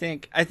yep. I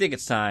think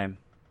it's time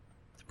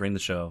to bring the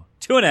show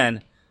to an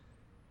end.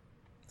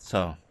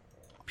 So,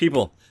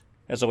 people,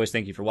 as always,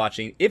 thank you for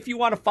watching. If you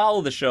want to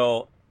follow the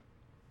show,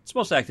 it's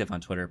most active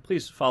on Twitter.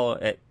 Please follow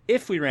at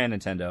If We Ran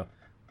Nintendo.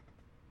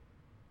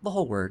 The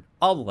whole word,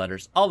 all the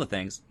letters, all the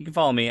things. You can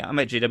follow me. I'm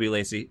at JW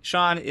Lacey.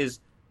 Sean is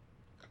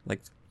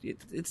like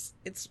it's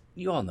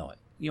you all know it.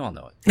 You all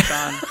know it.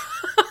 Sean.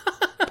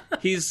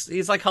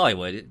 He's like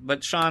Hollywood,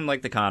 but Sean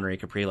like the Connery,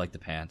 Capri like the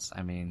pants.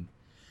 I mean,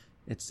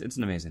 it's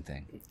an amazing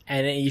thing.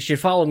 And you should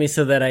follow me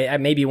so that I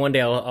maybe one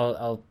day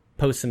I'll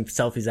post some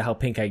selfies of how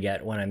pink I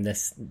get when I'm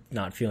this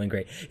not feeling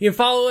great. You can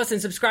follow us and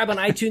subscribe on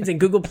iTunes and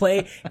Google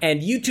Play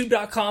and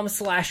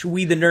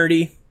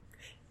youtube.com/WeTheNerdy.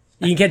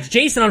 You can catch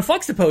Jason on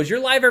Fluxapose.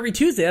 You're live every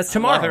Tuesday. That's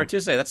tomorrow. Live every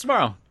Tuesday. That's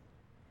tomorrow.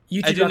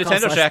 I do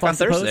Nintendo Shack on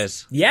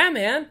Thursdays. Yeah,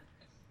 man.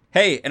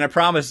 Hey, and I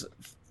promise,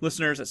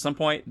 listeners, at some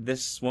point,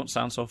 this won't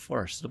sound so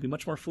forced. It'll be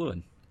much more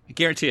fluid. I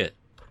guarantee it.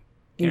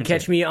 You can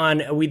catch me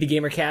on We The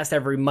Gamercast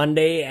every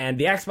Monday and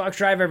the Xbox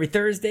Drive every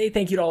Thursday.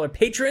 Thank you to all our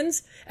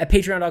patrons at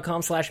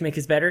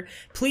patreon.com/makeusbetter.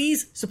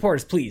 Please support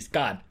us, please.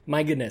 God,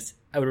 my goodness.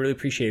 I would really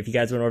appreciate it if you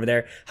guys went over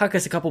there. Huck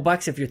us a couple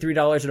bucks. If you're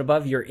 $3 and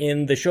above, you're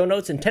in the show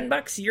notes. And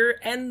 $10, you're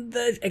in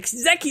the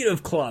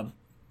executive club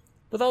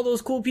with all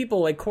those cool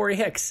people like Corey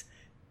Hicks.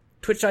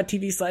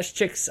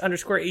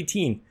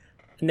 Twitch.tv/chicks_18.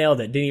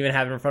 Nailed it. Didn't even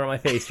have it in front of my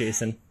face,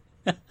 Jason.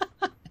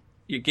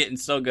 You're getting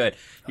so good.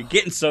 You're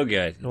getting so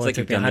good. It's like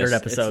you've done 100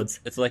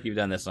 episodes. It's like you've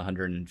done this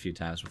 100 and a few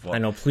times before. I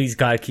know. Please,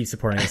 God, keep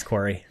supporting us,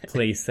 Corey.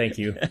 Please. Thank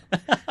you.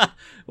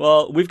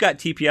 Well, we've got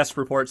TPS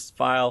reports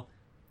file.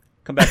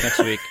 Come back next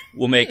week.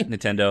 We'll make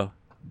Nintendo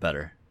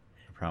better.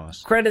 I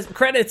promise.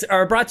 Credits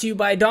are brought to you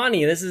by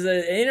Donnie. This is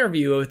an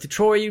interview with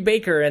Troy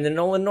Baker and the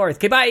Nolan North.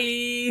 Okay,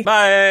 bye.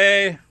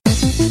 Bye.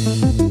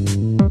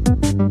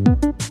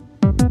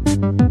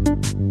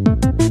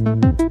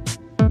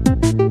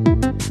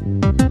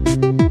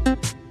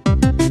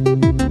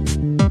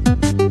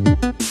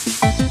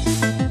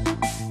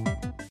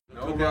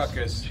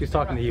 She's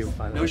talking to you.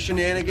 No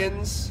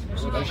shenanigans.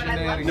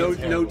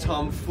 No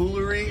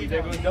tomfoolery.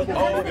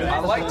 I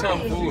like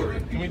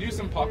tomfoolery. Can we do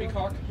some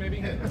poppycock,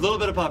 maybe? A little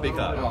bit of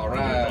poppycock. All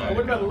right.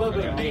 What about a little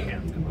bit of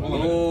mayhem?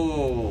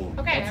 Oh.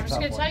 Okay, I'm just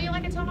going to tell you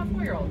like I tell my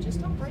 4-year-old.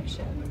 Just don't break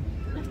shit. All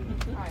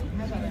right,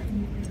 how about it?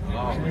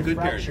 Oh, good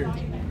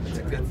parenting. That's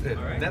a good fit.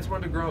 Right. That's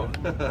one to grow.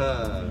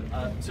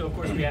 So, of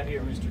course, we have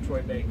here Mr.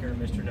 Troy Baker,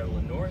 Mr.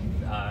 Nolan North.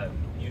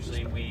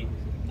 Usually we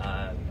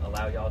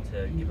allow y'all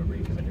to give a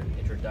brief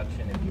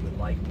introduction if you would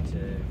like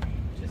to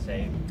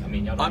say. I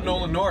mean, y'all. I'm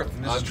Nolan North,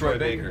 and this is Troy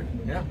Baker.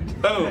 Yeah.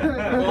 Boom.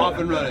 Off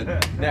and running.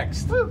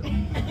 Next. Y'all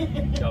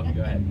can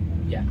go ahead.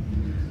 Yeah.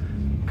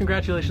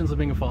 Congratulations on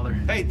being a father.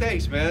 Hey,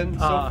 thanks, man.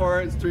 So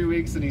far, it's 3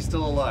 weeks and he's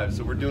still alive,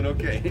 so we're doing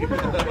okay.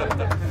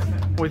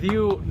 With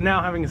you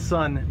now having a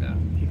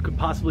son, he could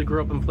possibly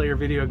grow up and play your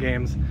video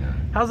games. Yeah.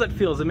 How's that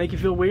feel? Does it make you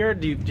feel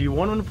weird? Do you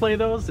want him to play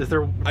those? Is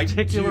there a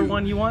particular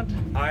one you want?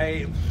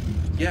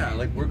 Yeah,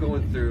 like we're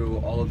going through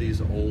all of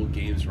these old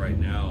games right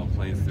now,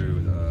 playing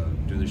through,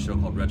 doing this show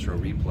called Retro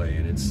Replay,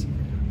 and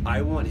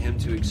I want him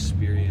to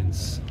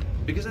experience,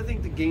 because I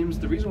think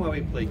the reason why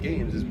we play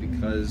games is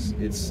because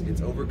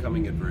it's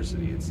overcoming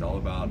adversity. It's all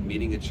about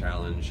meeting a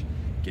challenge,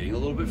 getting a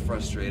little bit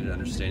frustrated,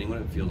 understanding what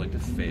it feels like to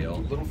fail.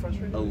 A little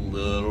frustrated? Or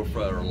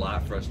a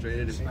lot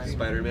frustrated,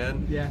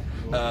 Spider-Man. Yeah.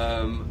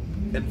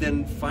 And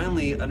then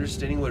finally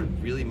understanding what it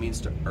really means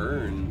to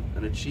earn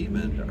an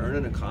achievement, to earn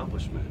an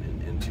accomplishment,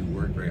 and to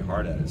work very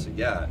hard at it. So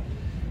yeah,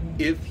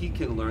 if he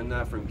can learn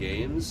that from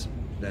games,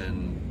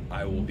 then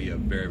I will be a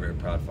very, very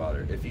proud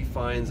father. If he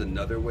finds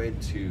another way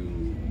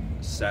to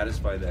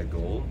satisfy that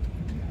goal,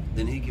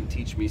 then he can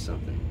teach me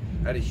something.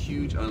 I had a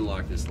huge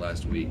unlock this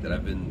last week that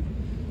I've been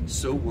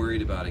so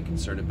worried about and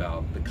concerned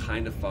about, the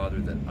kind of father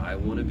that I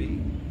want to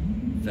be,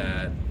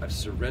 that I've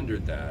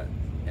surrendered that,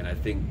 and I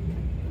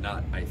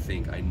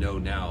know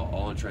now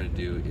all I'm trying to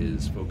do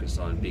is focus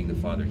on being the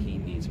father he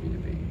needs me to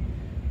be.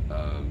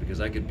 Because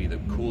I could be the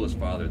coolest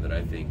father that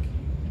I think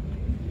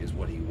is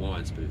what he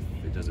wants, but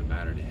if it doesn't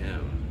matter to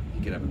him, he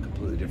could have a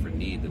completely different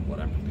need than what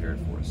I'm prepared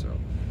for. So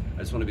I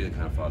just want to be the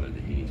kind of father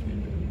that he needs me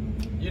to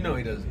be. You know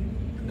he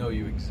doesn't know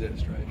you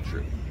exist, right?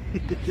 True.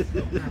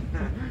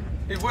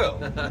 He will.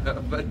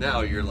 But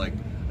now you're like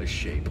a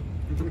shape.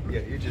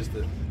 Yeah, you're just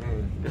a...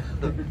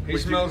 He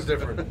smells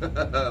different.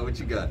 What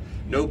you got?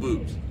 No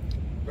boobs.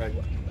 Right.